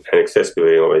inclusion and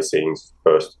accessibility and all these things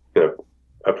first,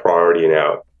 a priority in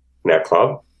our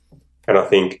club. And I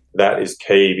think that is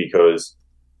key because,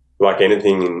 like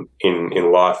anything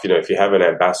in life, if you have an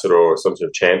ambassador or some sort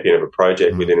of champion of a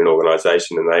project within an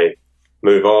organisation and they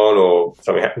move on or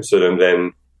something happens to them,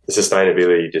 then the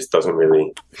sustainability just doesn't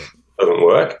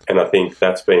work. And I think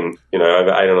that's been,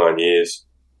 over 8 or 9 years,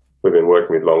 we've been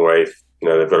working with Longreef.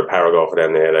 They've got a paragolfer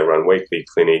down there. They run weekly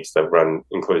clinics. They've run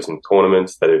inclusive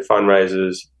tournaments. They do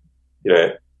fundraisers.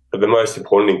 But the most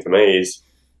important thing for me is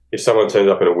if someone turns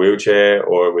up in a wheelchair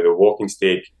or with a walking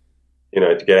stick,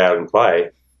 to get out and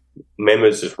play,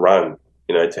 members just run,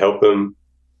 to help them.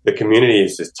 The community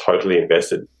is just totally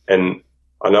invested. And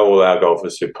I know all our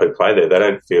golfers who play there, they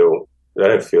don't feel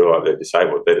like they're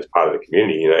disabled. They're just part of the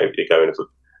community. You go in,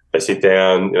 they sit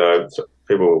down,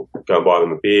 people go and buy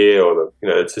them a beer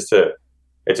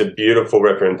it's a beautiful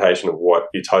representation of what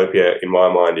utopia in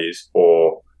my mind is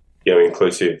for,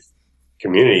 inclusive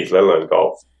communities, let alone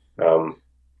golf.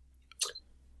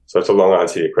 So it's a long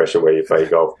answer to your question where you play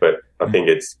golf, but I think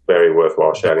it's very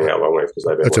worthwhile shouting out Longreef because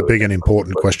they've been. It's a big and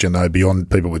important question, though,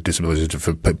 beyond people with disabilities,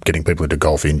 for getting people into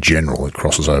golf in general. It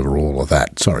crosses over all of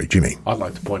that. Sorry, Jimmy. I'd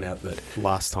like to point out that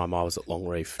last time I was at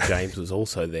Longreef, James was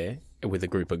also there with a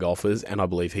group of golfers, and I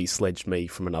believe he sledged me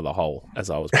from another hole as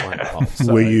I was playing a hole.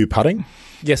 So, were you putting?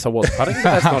 Yes, I was putting.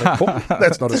 That's not important.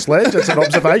 That's not a sledge. It's an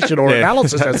observation or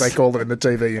analysis, as they call it in the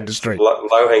TV industry.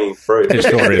 Low-hanging fruit. It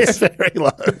sure is. Very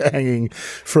low-hanging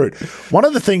fruit. One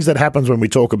of the things that happens when we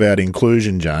talk about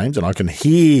inclusion, James, and I can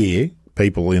hear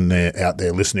people out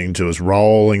there listening to us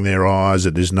rolling their eyes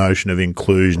at this notion of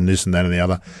inclusion, this and that and the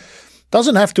other,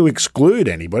 doesn't have to exclude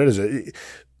anybody, does it?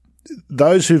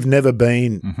 Those who've never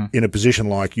been in a position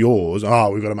like yours,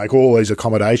 we've got to make all these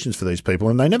accommodations for these people,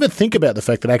 and they never think about the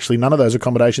fact that actually none of those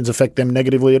accommodations affect them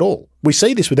negatively at all. We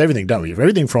see this with everything, don't we?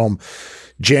 Everything from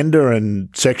gender and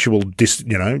sexual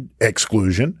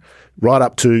exclusion right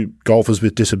up to golfers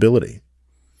with disability.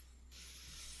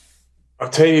 I'll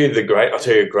tell you a great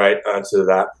answer to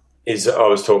that is I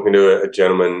was talking to a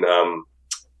gentleman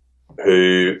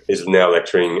who is now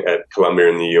lecturing at Columbia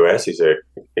in the US. He's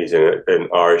an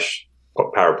Irish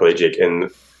paraplegic,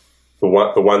 and the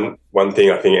one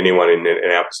thing I think anyone in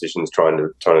our position is trying to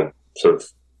sort of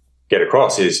get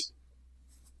across is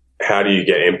how do you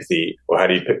get empathy, or how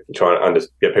do you try and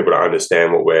get people to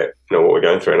understand what we're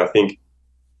going through? And I think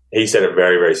he said it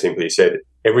very, very simply. He said,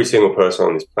 every single person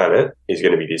on this planet is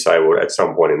going to be disabled at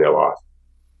some point in their life.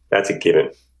 That's a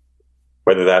given.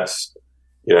 Whether that's,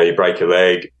 you break your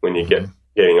leg when you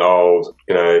getting old,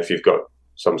 if you've got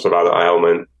some sort of other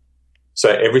ailment. So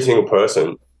every single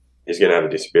person is going to have a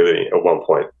disability at one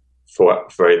point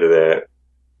for either their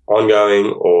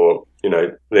ongoing or,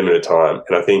 limited time.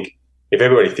 And I think if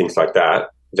everybody thinks like that,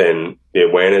 then the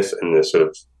awareness and the sort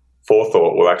of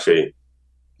forethought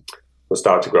will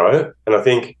start to grow. And I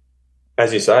think,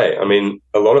 as you say, I mean,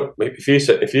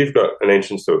 if you've got an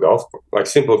entrance to a golf, like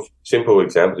simple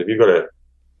examples, if you've got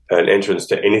an entrance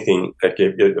to anything at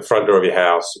the front door of your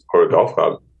house or a golf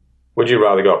club, would you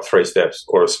rather go up 3 steps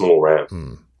or a small ramp?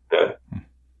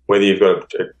 Whether you've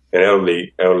got an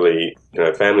elderly,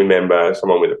 family member,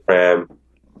 someone with a pram,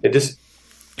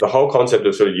 the whole concept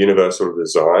of sort of universal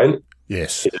design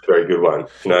is a very good one.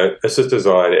 Let's just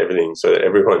design everything so that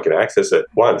everyone can access it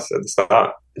once at the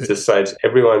start. It just saves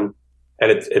everyone,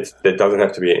 and there doesn't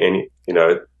have to be any,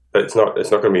 it's not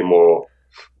going to be more,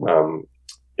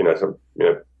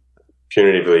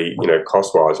 punitively,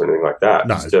 cost-wise or anything like that.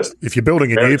 No, it's just if you're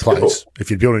building a new place,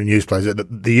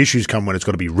 the issues come when it's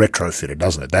got to be retrofitted,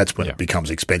 doesn't it? That's when it becomes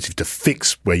expensive to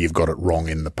fix where you've got it wrong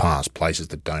in the past. Places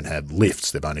that don't have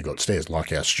lifts, they've only got stairs,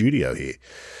 like our studio here.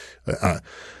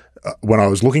 When I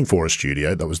was looking for a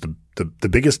studio, that was the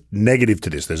biggest negative to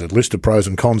this. There's a list of pros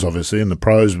and cons, obviously, and the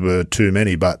pros were too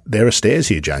many, but there are stairs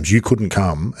here, James. You couldn't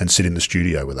come and sit in the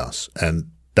studio with us, and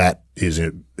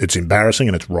it's embarrassing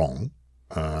and it's wrong.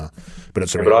 But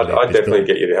it's I'd definitely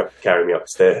get you to have to carry me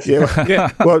upstairs.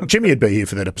 Yeah. Well, Jimmy would be here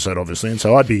for that episode, obviously, and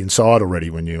so I'd be inside already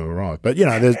when you arrive. But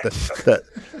there's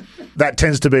that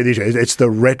tends to be the issue. It's the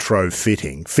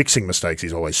retrofitting. Fixing mistakes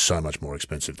is always so much more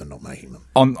expensive than not making them.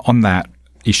 On that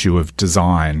issue of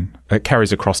design, it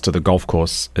carries across to the golf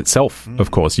course itself.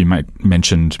 Of course, you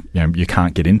mentioned you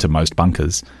can't get into most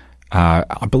bunkers. I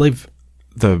believe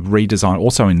the redesign,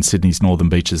 also in Sydney's Northern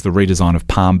Beaches, the redesign of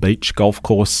Palm Beach Golf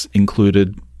Course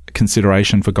included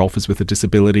consideration for golfers with a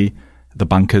disability. The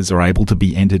bunkers are able to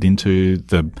be entered into.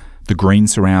 The green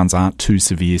surrounds aren't too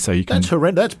severe, so you can... That's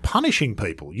horrendous. That's punishing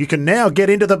people. You can now get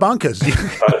into the bunkers.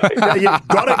 You've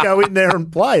got to go in there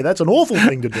and play. That's an awful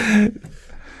thing to do.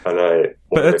 I know.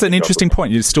 But that's an interesting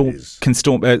point. You can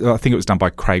still. I think it was done by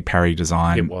Craig Parry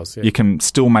Design. It was. Yeah. You can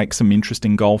still make some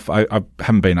interesting golf. I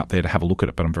haven't been up there to have a look at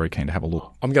it, but I'm very keen to have a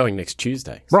look. I'm going next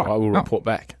Tuesday, so I will report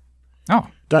back. Oh,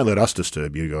 don't let us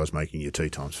disturb you guys making your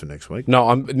tee times for next week.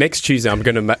 No, next Tuesday. I'm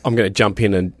going to jump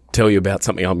in and tell you about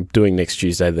something I'm doing next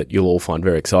Tuesday that you'll all find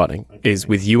very exciting. Is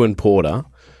with you and Porter.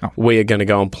 We are going to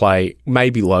go and play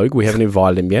maybe Logue. We haven't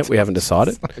invited him yet. We haven't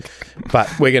decided, but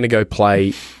we're going to go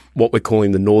play what we're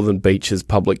calling the Northern Beaches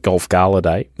Public Golf Gala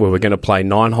Day, where we're going to play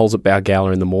 9 holes at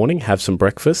Balgala in the morning, have some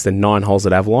breakfast, then 9 holes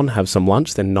at Avalon, have some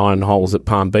lunch, then 9 holes at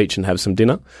Palm Beach and have some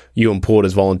dinner. You and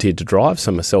Porter's volunteered to drive,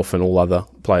 so myself and all other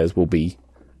players will be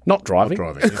not driving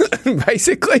yes.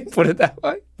 Basically, put it that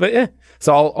way. But yeah,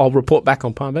 so I'll report back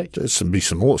on Palm Beach. There's some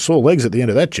more sore legs at the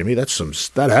end of that, Jimmy. That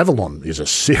Avalon is a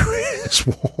serious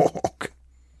walk.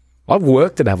 I've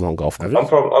worked at Avalon Golf Club.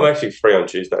 I'm actually free on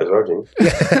Tuesdays, aren't you?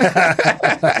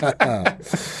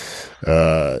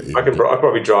 I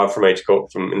probably drive from each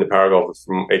course, from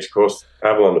each course.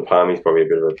 Avalon to Palm is probably a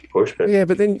bit of a push. But yeah,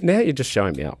 but then now you're just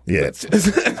showing me up. Yeah.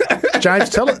 James,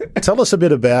 tell us a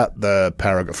bit about the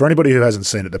Paragolf. For anybody who hasn't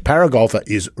seen it, the Paragolfer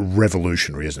is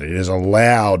revolutionary, isn't it? It has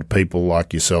allowed people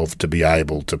like yourself to be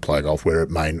able to play golf where it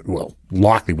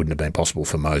likely wouldn't have been possible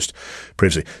for most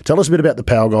previously. Tell us a bit about the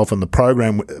Paragolf and the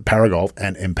program, Paragolf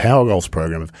and Empower Golf's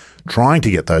program of trying to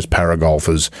get those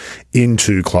Paragolfers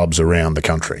into clubs around the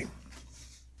country.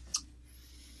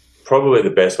 Probably the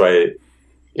best way,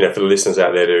 for the listeners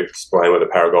out there to explain what a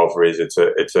Paragolfer is, it's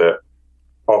a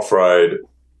off-road,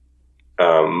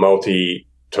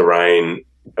 multi-terrain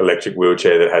electric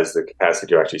wheelchair that has the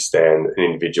capacity to actually stand an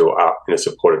individual up in a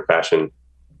supported fashion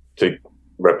to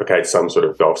replicate some sort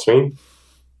of golf swing.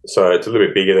 So it's a little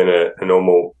bit bigger than a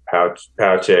normal power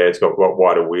chair. It's got a lot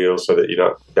wider wheels so that you're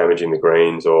not damaging the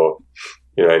greens or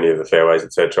any of the fairways,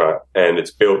 etc. And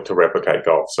it's built to replicate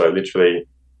golf. So literally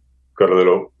got a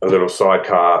little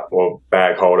sidecar or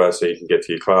bag holder so you can get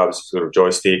to your clubs, sort of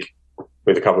joystick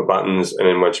with a couple of buttons, and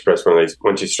then once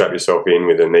you strap yourself in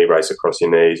with a knee brace across your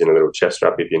knees and a little chest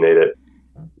strap if you need it,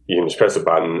 you can just press a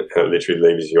button and it literally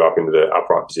levers you up into the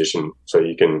upright position so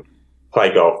you can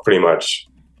play golf pretty much,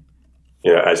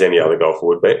 as any other golfer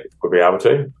would be able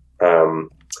to.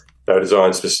 They were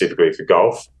designed specifically for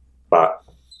golf, but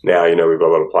now, we've got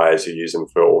a lot of players who use them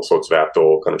for all sorts of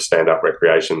outdoor kind of stand-up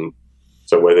recreation.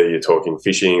 So whether you're talking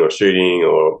fishing or shooting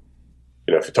or,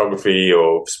 photography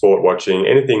or sport watching,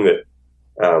 anything that,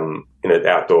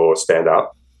 outdoor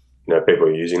stand-up, people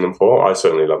are using them for. I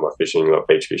certainly love my fishing, like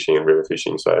beach fishing and river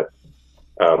fishing. So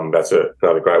that's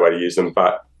another great way to use them.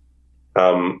 But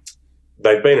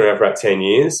they've been around for about 10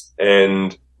 years.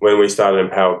 And when we started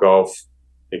Empower Golf,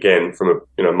 again, from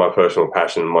my personal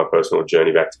passion, my personal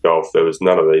journey back to golf, there was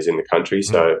none of these in the country.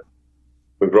 So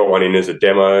we brought one in as a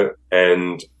demo,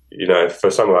 and for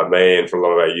someone like me and for a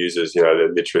lot of our users,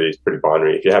 they're literally pretty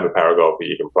binary. If you have a Paragolfer,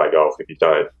 you can play golf. If you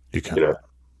don't, you can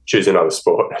choose another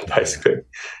sport, basically.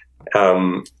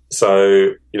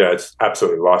 So it's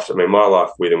absolutely life. I mean, my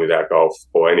life with and without golf,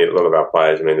 or a lot of our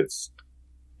players. I mean, it's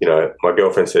my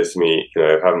girlfriend says to me,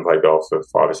 I haven't played golf for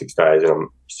 5 or 6 days, and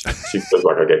she feels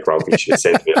like I get grumpy. She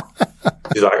sends me.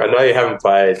 She's like, I know you haven't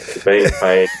played. You've been in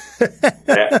pain.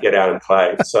 Get out and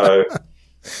play. So,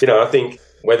 I think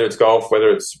whether it's golf, whether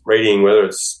it's reading, whether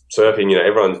it's surfing,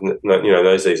 everyone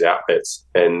knows these outlets,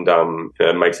 and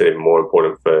it makes it even more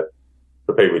important for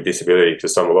people with disability,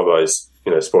 because a lot of those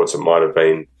sports that might have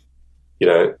been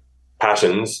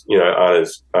passions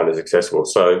aren't as accessible.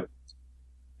 So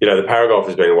the Paragolf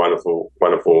has been a wonderful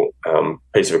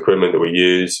piece of equipment that we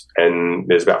use, and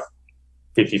there's about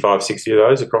 55, 60 of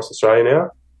those across Australia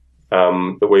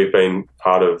now that we've been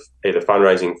part of either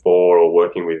fundraising for or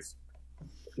working with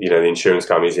the insurance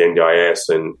companies, the NDIS,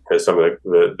 and some of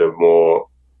the more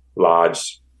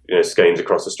large schemes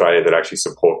across Australia that actually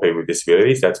support people with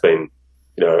disabilities. That's been,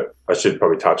 I should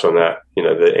probably touch on that.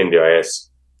 The NDIS,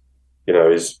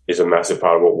 is a massive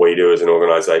part of what we do as an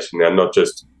organisation now, not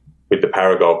just with the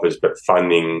Paragolfers, but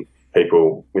funding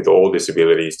people with all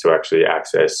disabilities to actually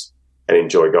access and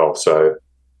enjoy golf. So,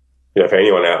 for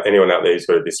anyone out there who's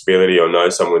got a disability or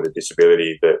knows someone with a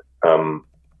disability that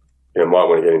might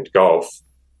want to get into golf,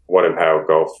 what Empower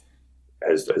Golf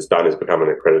has done is become an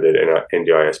accredited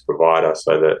NDIS provider,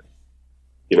 so that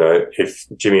if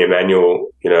Jimmy Emanuel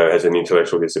has an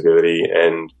intellectual disability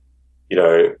and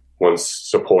wants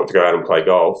support to go out and play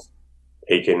golf,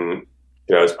 he can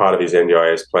as part of his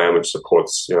NDIS plan, which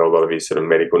supports a lot of his sort of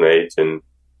medical needs and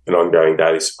ongoing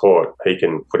daily support, he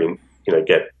can put in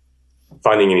get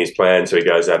funding in his plan, so he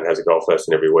goes out and has a golf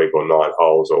lesson every week or 9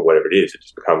 holes or whatever it is. It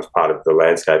just becomes part of the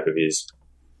landscape of his,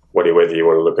 whether you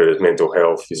want to look at his mental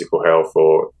health, physical health,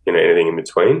 or anything in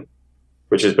between,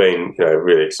 which has been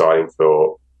really exciting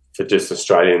for just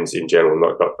Australians in general,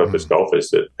 not just golfers,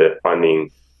 that they're funding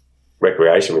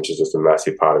recreation, which is just a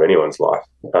massive part of anyone's life.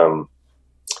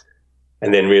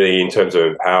 And then really in terms of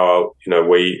Empower,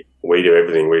 we do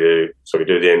everything. We do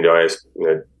the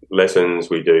NDIS lessons,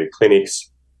 we do clinics.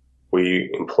 We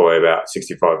employ about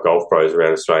 65 golf pros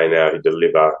around Australia now who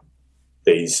deliver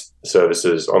these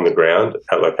services on the ground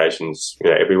at locations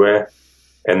everywhere.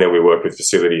 And then we work with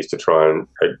facilities to try and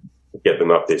get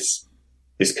them up this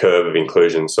curve of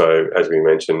inclusion. So as we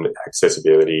mentioned,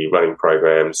 accessibility, running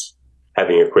programs,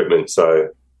 having equipment. So,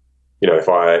 if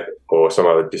I or some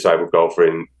other disabled golfer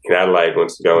in Adelaide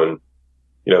wants to go and,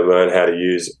 learn how to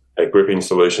use a gripping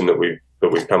solution that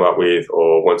we've come up with,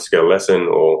 or wants to get a lesson,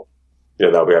 or,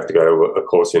 they'll be able to go to a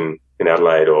course in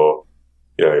Adelaide, or,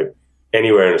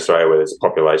 anywhere in Australia where there's a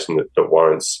population that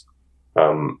warrants,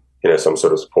 some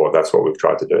sort of support. That's what we've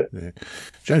tried to do. Yeah.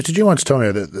 James, did you once tell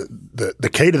me that the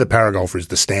key to the Paragolfer is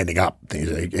the standing up thing?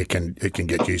 It can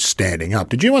get you standing up.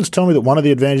 Did you once tell me that one of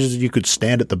the advantages is you could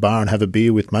stand at the bar and have a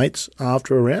beer with mates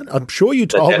after a round? I'm sure you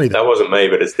told me that. That wasn't me,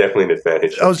 but it's definitely an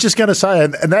advantage. I was just going to say,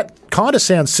 and that kind of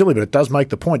sounds silly, but it does make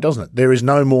the point, doesn't it? There is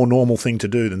no more normal thing to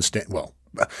do than stand. Well,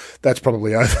 that's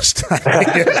probably overstating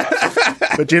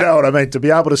it. But you know what I mean? To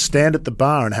be able to stand at the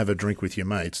bar and have a drink with your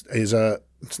mates is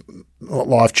it's not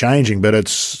life-changing, but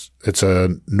it's a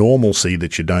normalcy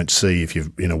that you don't see if you're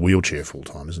in a wheelchair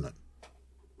full-time, isn't it?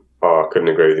 Oh, I couldn't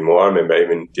agree with you more. I remember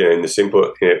even in the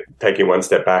simple, taking one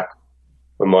step back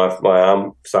when my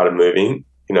arm started moving,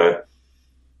 when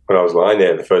I was lying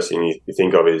there, the first thing you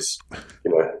think of is,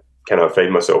 can I feed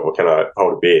myself, or can I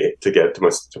hold a beer to get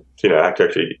to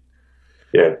actually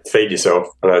feed yourself?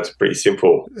 I know it's a pretty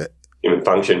simple human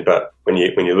function, but when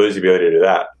you lose the ability to do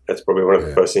that, that's probably one of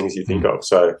the first things you think of.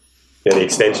 So, the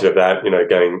extension of that,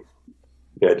 going,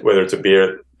 whether it's a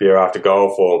beer after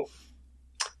golf, or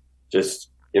just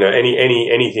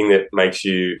anything that makes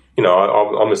you, I'm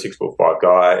a 6'5"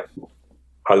 guy.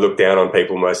 I look down on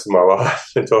people most of my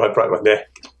life until I break my neck,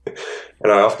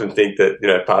 and I often think that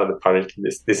part of the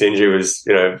punishment, this injury was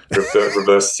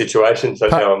reverse situation. So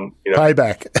now I'm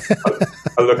payback.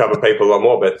 I look up at people a lot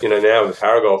more, but now with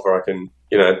Paragolfer, I can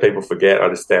people forget. I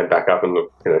just stand back up and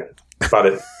look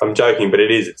But I'm joking, but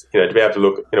it is. It's, to be able to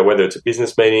look, whether it's a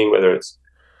business meeting, whether it's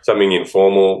something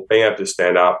informal, being able to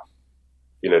stand up,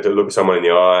 to look someone in the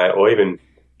eye, or even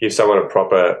give someone a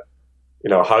proper,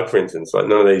 a hug, for instance. Like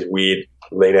none of these weird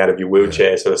lean out of your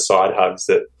wheelchair sort of side hugs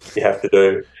that you have to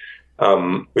do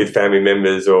with family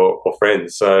members or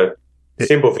friends. So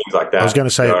simple things like that. I was going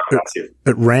to say,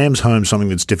 it rams home something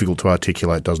that's difficult to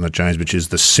articulate, doesn't it, James, which is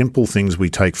the simple things we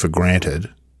take for granted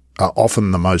are often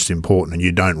the most important, and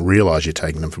you don't realise you're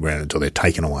taking them for granted until they're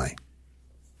taken away.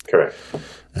 Correct.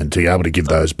 And to be able to give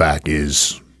those back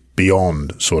is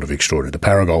beyond sort of extraordinary. The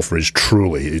paragolfer is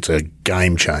truly, it's a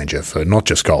game changer for not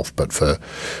just golf, but for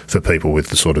people with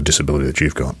the sort of disability that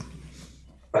you've got.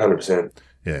 100%.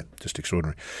 Yeah, just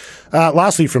extraordinary.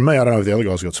 Lastly from me, I don't know if the other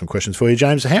guys got some questions for you,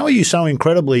 James. How are you so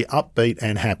incredibly upbeat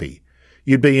and happy?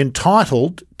 You'd be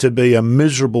entitled to be a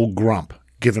miserable grump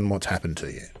given what's happened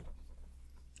to you.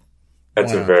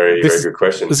 That's a very, very good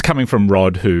question. This is coming from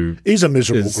Rod, who is a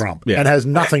miserable grump and has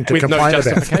nothing to complain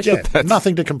about. Yeah,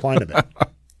 nothing to complain about.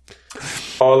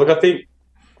 Oh, look, I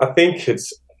think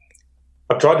it's.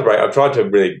 I've tried to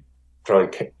really try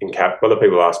and encap. Other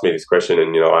people ask me this question,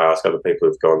 and I ask other people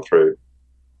who've gone through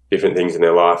different things in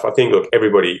their life. I think, look,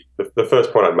 everybody. The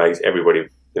first point I'd make is everybody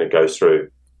goes through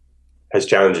has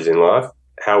challenges in life.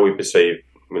 How we perceive,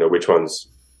 which one's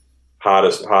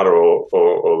harder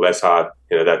or less hard.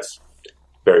 That's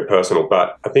very personal.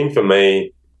 But I think for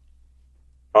me,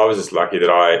 I was just lucky that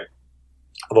I've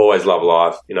always loved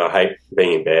life. I hate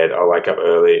being in bed. I wake up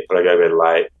early and I go to bed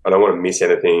late. I don't want to miss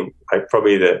anything.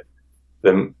 Probably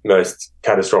the most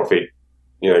catastrophic,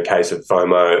 case of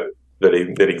FOMO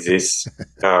that exists.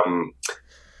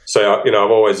 So,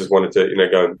 I've always just wanted to,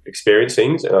 go and experience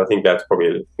things. And I think that's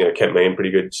probably, kept me in pretty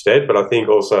good stead. But I think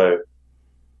also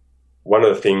one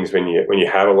of the things when you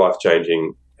have a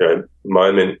life-changing,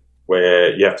 moment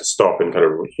where you have to stop and kind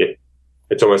of hit,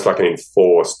 it's almost like an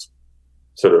enforced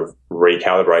sort of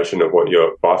recalibration of what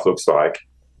your life looks like.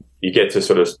 You get to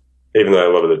sort of, even though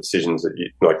a lot of the decisions that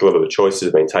a lot of the choices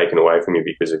have been taken away from you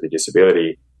because of your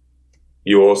disability,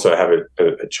 you also have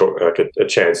a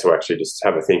chance to actually just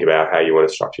have a think about how you want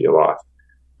to structure your life.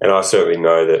 And I certainly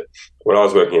know that when I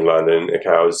was working in London,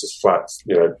 I was just flat,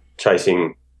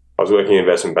 chasing. I was working in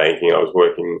investment banking. I was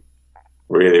working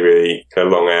really, really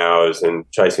long hours and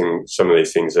chasing some of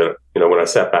these things that, when I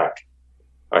sat back,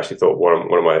 I actually thought, what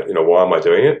am I, why am I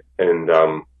doing it? And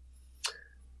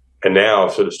now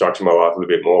I've sort of structured my life a little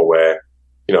bit more where,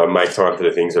 I make time for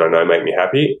the things that I know make me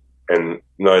happy and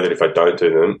know that if I don't do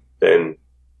them, then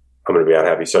I'm going to be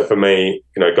unhappy. So for me,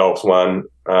 golf's one.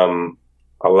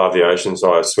 I love the ocean,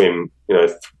 so I swim,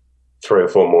 3 or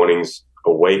 4 mornings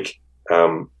a week.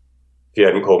 If you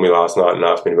hadn't called me last night and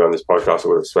asked me to be on this podcast, I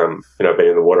would have swum, been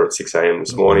in the water at 6 a.m.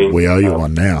 this morning. We owe you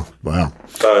one now. Wow.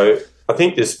 So I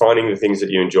think just finding the things that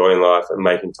you enjoy in life and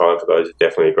making time for those is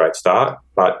definitely a great start.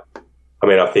 But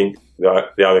I think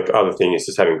the other thing is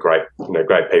just having great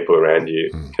people around you.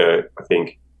 I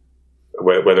think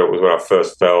whether it was when I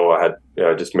first fell, I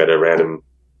had just met a random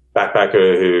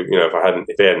backpacker who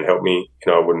if they hadn't helped me,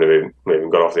 I wouldn't have even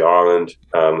got off the island.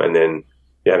 And then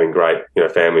having great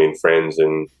family and friends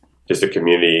and just a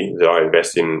community that I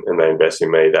invest in and they invest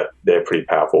in me, that they're pretty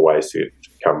powerful ways to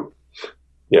become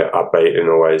upbeat and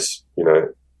always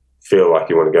feel like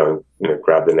you want to go and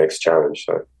grab the next challenge.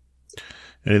 So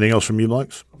anything else from you,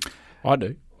 blokes? I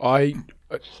do. I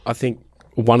think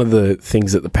one of the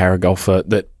things that the paragolfer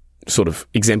that sort of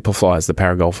exemplifies the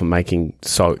paragolfer making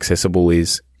so accessible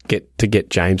is get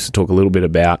James to talk a little bit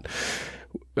about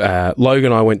Logan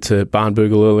and I went to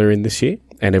Barnbougle earlier in this year,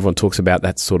 and everyone talks about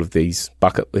that sort of these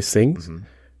bucket list things. Mm-hmm.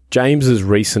 James's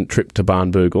recent trip to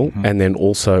Barnbougle and then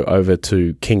also over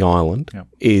to King Island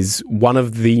is one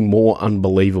of the more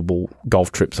unbelievable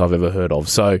golf trips I've ever heard of.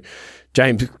 So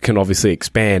James can obviously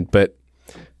expand, but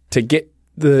to get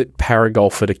the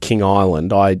paragolfer to King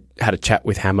Island, I had a chat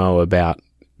with Hamo about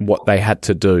what they had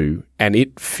to do, and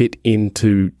it fit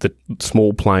into the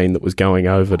small plane that was going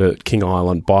over to King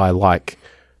Island by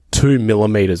 2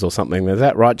 millimeters or something. Is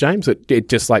that right, James? It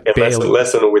just barely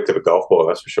less than the width of a golf ball,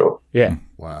 that's for sure. Yeah.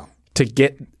 Wow. To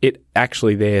get it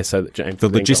actually there so that James... The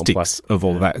logistics of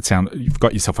all that, you've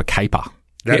got yourself a caper.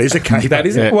 That is a caper. That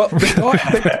is well,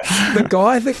 the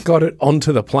guy that got it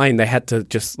onto the plane, they had to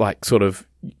just sort of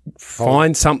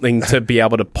find something to be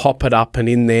able to pop it up and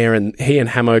in there, and he and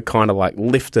Hamo kind of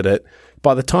lifted it.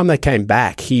 By the time they came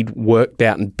back, he'd worked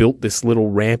out and built this little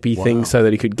rampy thing so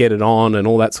that he could get it on and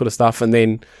all that sort of stuff. And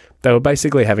then they were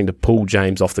basically having to pull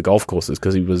James off the golf courses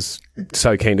because he was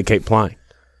so keen to keep playing.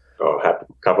 Oh,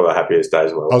 couple of the happiest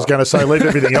days of my life. I was going to say, leave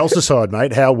everything else aside,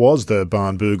 mate. How was the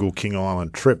Barnbougle King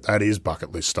Island trip? That is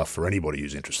bucket list stuff for anybody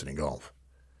who's interested in golf.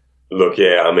 Look,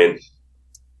 yeah, I mean,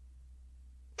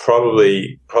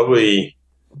 probably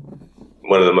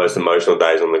one of the most emotional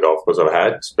days on the golf course I've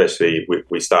had, especially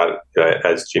we started,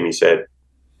 as Jimmy said,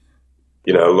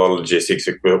 a lot of logistics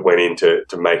went into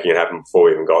making it happen before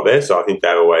we even got there. So I think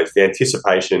that always, the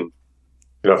anticipation,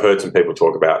 I've heard some people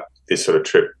talk about this sort of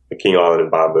trip, the King Island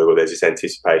and Barnbougle, there's this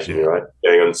anticipation, going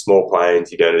on small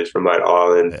planes, you go to this remote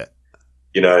island,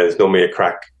 there's normally a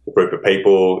crack group of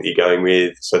people you're going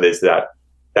with. So there's that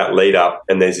lead up,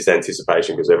 and there's this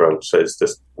anticipation because everyone says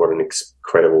just what an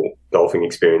incredible golfing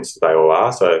experience they all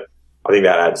are. So I think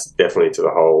that adds definitely to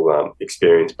the whole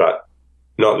experience. But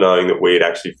not knowing that we'd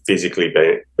actually physically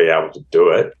be able to do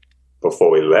it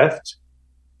before we left,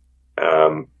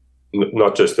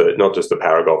 not just the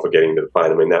paragolf for getting to the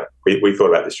plane. I mean, that we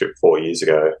thought about this trip 4 years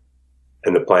ago,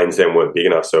 and the planes then weren't big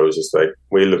enough. So it was just like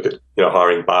we looked at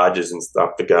hiring barges and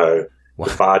stuff to go.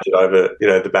 To barge it over,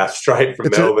 the Bass Strait from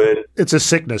Melbourne. It's a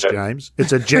sickness, James.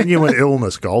 It's a genuine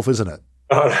illness, golf, isn't it?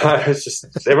 Oh, no, it's just,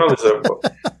 everyone was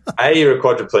A, you're a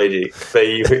quadriplegic,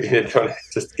 B, you're trying to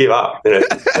just give up.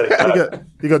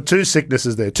 You got two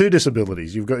sicknesses there, two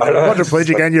disabilities. You're a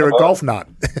quadriplegic and you're a golf nut.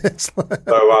 So,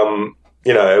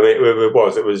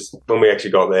 it was when we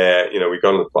actually got there, we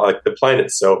got on the plane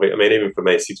itself. I mean, even for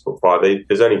me, 6'5",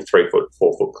 there's only 3 foot,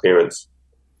 4 foot clearance.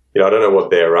 I don't know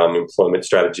what their employment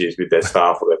strategy is with their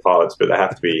staff or their pilots, but they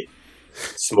have to be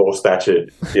small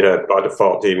statured, by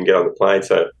default to even get on the plane.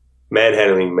 So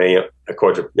manhandling me, a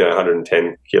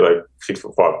 110 kilo,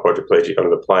 6'5" quadriplegic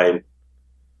onto the plane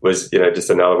was, just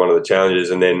another one of the challenges.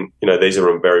 And then, these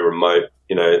are very remote,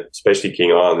 especially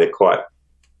King Island, they're quite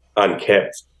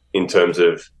unkept in terms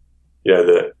of,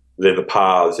 they're the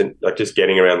paths and like just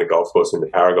getting around the golf course in the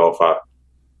paragolfer.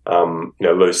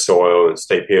 Loose soil and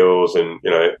steep hills, and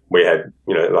we had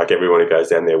like everyone who goes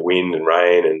down there, wind and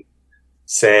rain and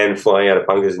sand flying out of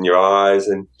bunkers in your eyes,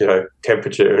 and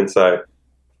temperature. And so,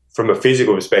 from a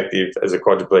physical perspective, as a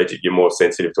quadriplegic, you're more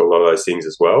sensitive to a lot of those things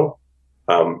as well,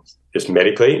 just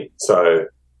medically. So,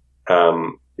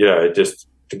 just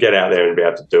to get out there and be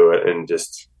able to do it, and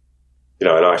just and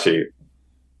I actually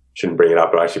shouldn't bring it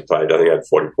up, but I actually played. I think I had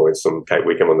 40 points on Cape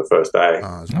Wickham on the first day.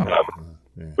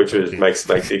 Which makes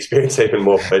the experience even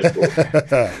more pleasurable.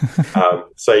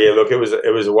 So yeah, look, it was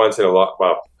a once in a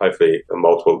hopefully a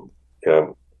multiple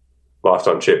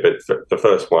lifetime trip, but the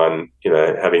first one,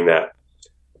 having that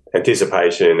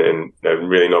anticipation and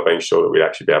really not being sure that we'd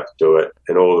actually be able to do it,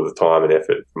 and all of the time and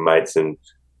effort from mates and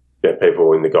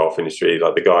people in the golf industry,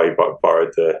 like the guy who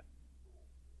borrowed the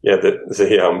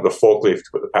forklift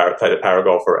with take the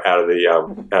paragolfer out of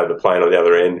the plane on the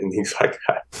other end and things like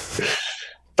that.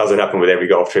 Doesn't happen with every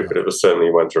golf trip, but it was certainly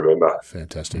one to remember.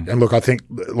 Fantastic. And look, I think,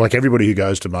 like everybody who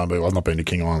goes to Barnbougle, I've not been to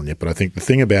King Island yet, but I think the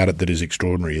thing about it that is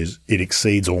extraordinary is it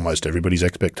exceeds almost everybody's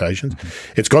expectations.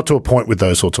 Mm-hmm. It's got to a point with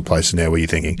those sorts of places now where you're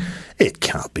thinking, it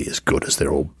can't be as good as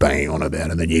they're all banging on about.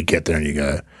 And then you get there and you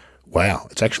go, wow,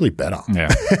 it's actually better. Yeah.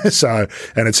 So,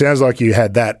 and it sounds like you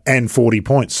had that and 40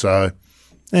 points. So,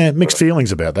 mixed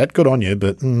feelings about that. Good on you,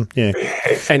 but yeah.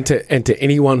 And to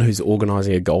anyone who's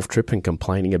organising a golf trip and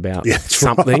complaining about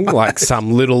something like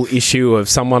some little issue of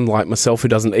someone like myself who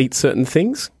doesn't eat certain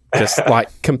things, just like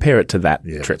compare it to that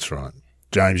trip. That's right.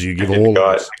 James, you give all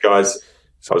the guys.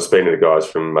 So I was speaking to the guys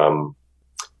from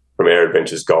Air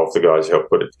Adventures Golf, the guys who helped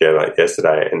put it together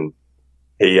yesterday, and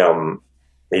he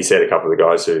said a couple of the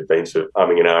guys who'd been sort of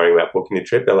umming and ahhing about booking the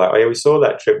trip, they're like, oh yeah, we saw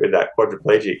that trip with that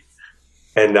quadriplegic.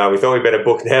 And we thought we better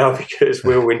book now because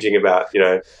we were whinging about,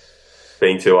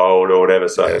 being too old or whatever.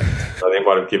 So I think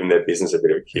might have given their business a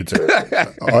bit of a kick.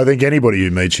 I think anybody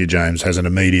who meets you, James, has an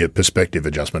immediate perspective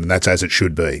adjustment, and that's as it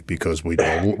should be, because we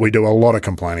do a lot of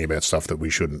complaining about stuff that we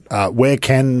shouldn't. Where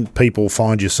can people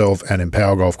find yourself and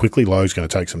Empower Golf quickly? Lo's going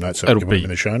to take some notes so we can put them in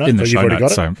the show notes. In the show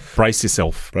notes, so brace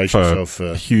yourself for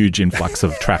a huge influx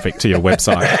of traffic to your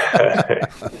website.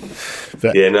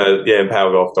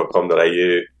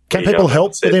 empowergolf.com.au. Can people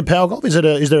help with Empower Golf? Is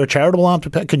there a charitable arm to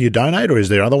Empower? Can you donate, or is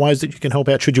there other ways that you can help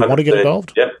out should you want to get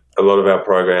involved? Yep. A lot of our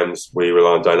programs, we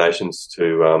rely on donations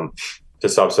to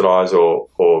subsidise or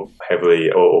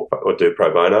heavily or do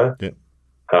pro bono. Yep.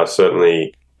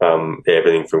 Certainly,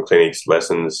 everything from clinics,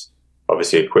 lessons,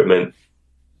 obviously equipment,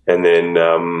 and then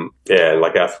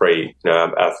like our three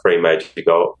major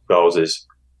goals is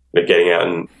getting out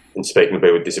and speaking to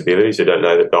people with disabilities who don't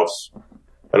know that golf's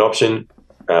an option.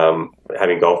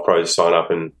 Having golf pros sign up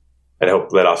and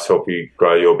let us help you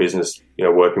grow your business,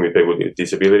 working with people with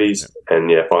disabilities.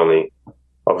 And finally,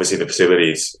 obviously the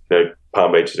facilities,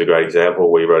 Palm Beach is a great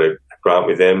example. We wrote a grant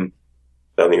with them.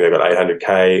 I think they've got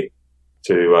 800K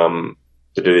to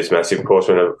do this massive course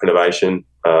renovation.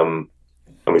 And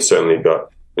we've certainly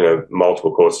got,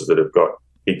 multiple courses that have got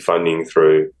big funding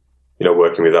through,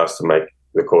 working with us to make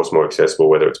the course more accessible,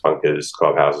 whether it's bunkers,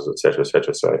 clubhouses, et cetera, et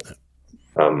cetera. So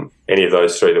any of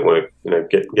those three that want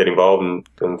to, get involved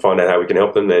and find out how we can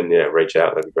help them, then, reach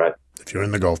out. That'd be great. If you're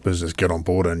in the golf business, get on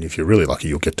board, and if you're really lucky,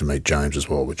 you'll get to meet James as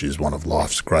well, which is one of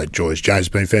life's great joys. James, it's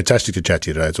been fantastic to chat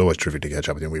to you today. It's always terrific to catch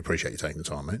up with you, and we appreciate you taking the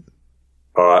time, mate.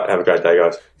 All right, have a great day,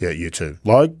 guys. Yeah, you too.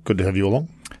 Logue, good to have you along.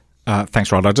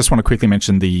 Thanks, Rod. I just want to quickly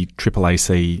mention the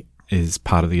AAAC is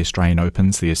part of the Australian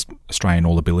Opens, the Australian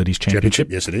All Abilities Championship.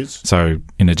 Yes, it is. So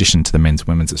in addition to the men's and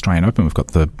women's Australian Open, we've got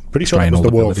the Pretty sure Australian it was All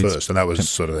the world Abilities. First, and that was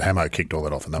sort of Hamo kicked all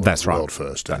that off, and that was That's the right. world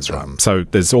first. That's and, right. So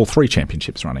there's all three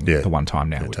championships running at the one time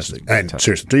now. Fantastic. Which is And fantastic.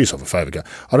 seriously, do yourself a favour.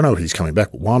 I don't know if he's coming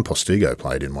back, but Juan Postigo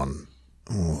played in one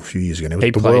a few years ago. It was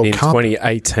He the played World in Cup.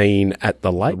 2018 at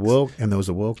the Lakes. And there was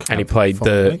a World Cup. And he played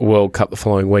following the week. World Cup the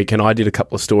following week. And I did a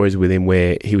couple of stories with him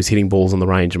where he was hitting balls on the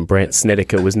range and Brant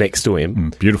Snedeker was next to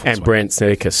him. Beautiful. And swing. Brant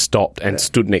Snedeker stopped and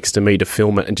stood next to me to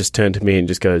film it and just turned to me and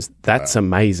just goes, "That's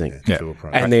amazing." Yeah.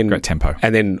 And then Great tempo.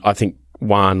 And then I think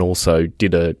Juan also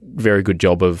did a very good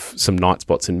job of some night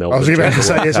spots in Melbourne. I was about to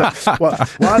say, yes. Well,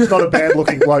 Juan's not a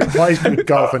bad-looking bloke, plays good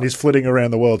golf, and is flitting around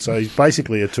the world, so he's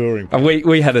basically a touring player. And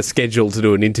we had a schedule to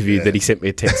do an interview that he sent me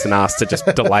a text and asked to just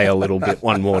delay a little bit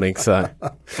one morning. So,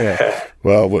 yeah.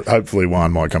 Well, hopefully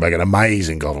Juan might come back. An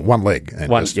amazing golfer. One leg.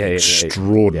 And just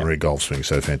extraordinary golf swing.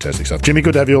 So fantastic stuff. Jimmy,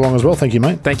 good to have you along as well. Thank you,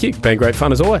 mate. Thank you. Been great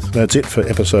fun as always. That's it for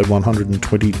episode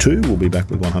 122. We'll be back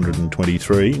with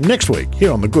 123 next week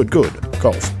here on the Good Golf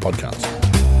Podcast.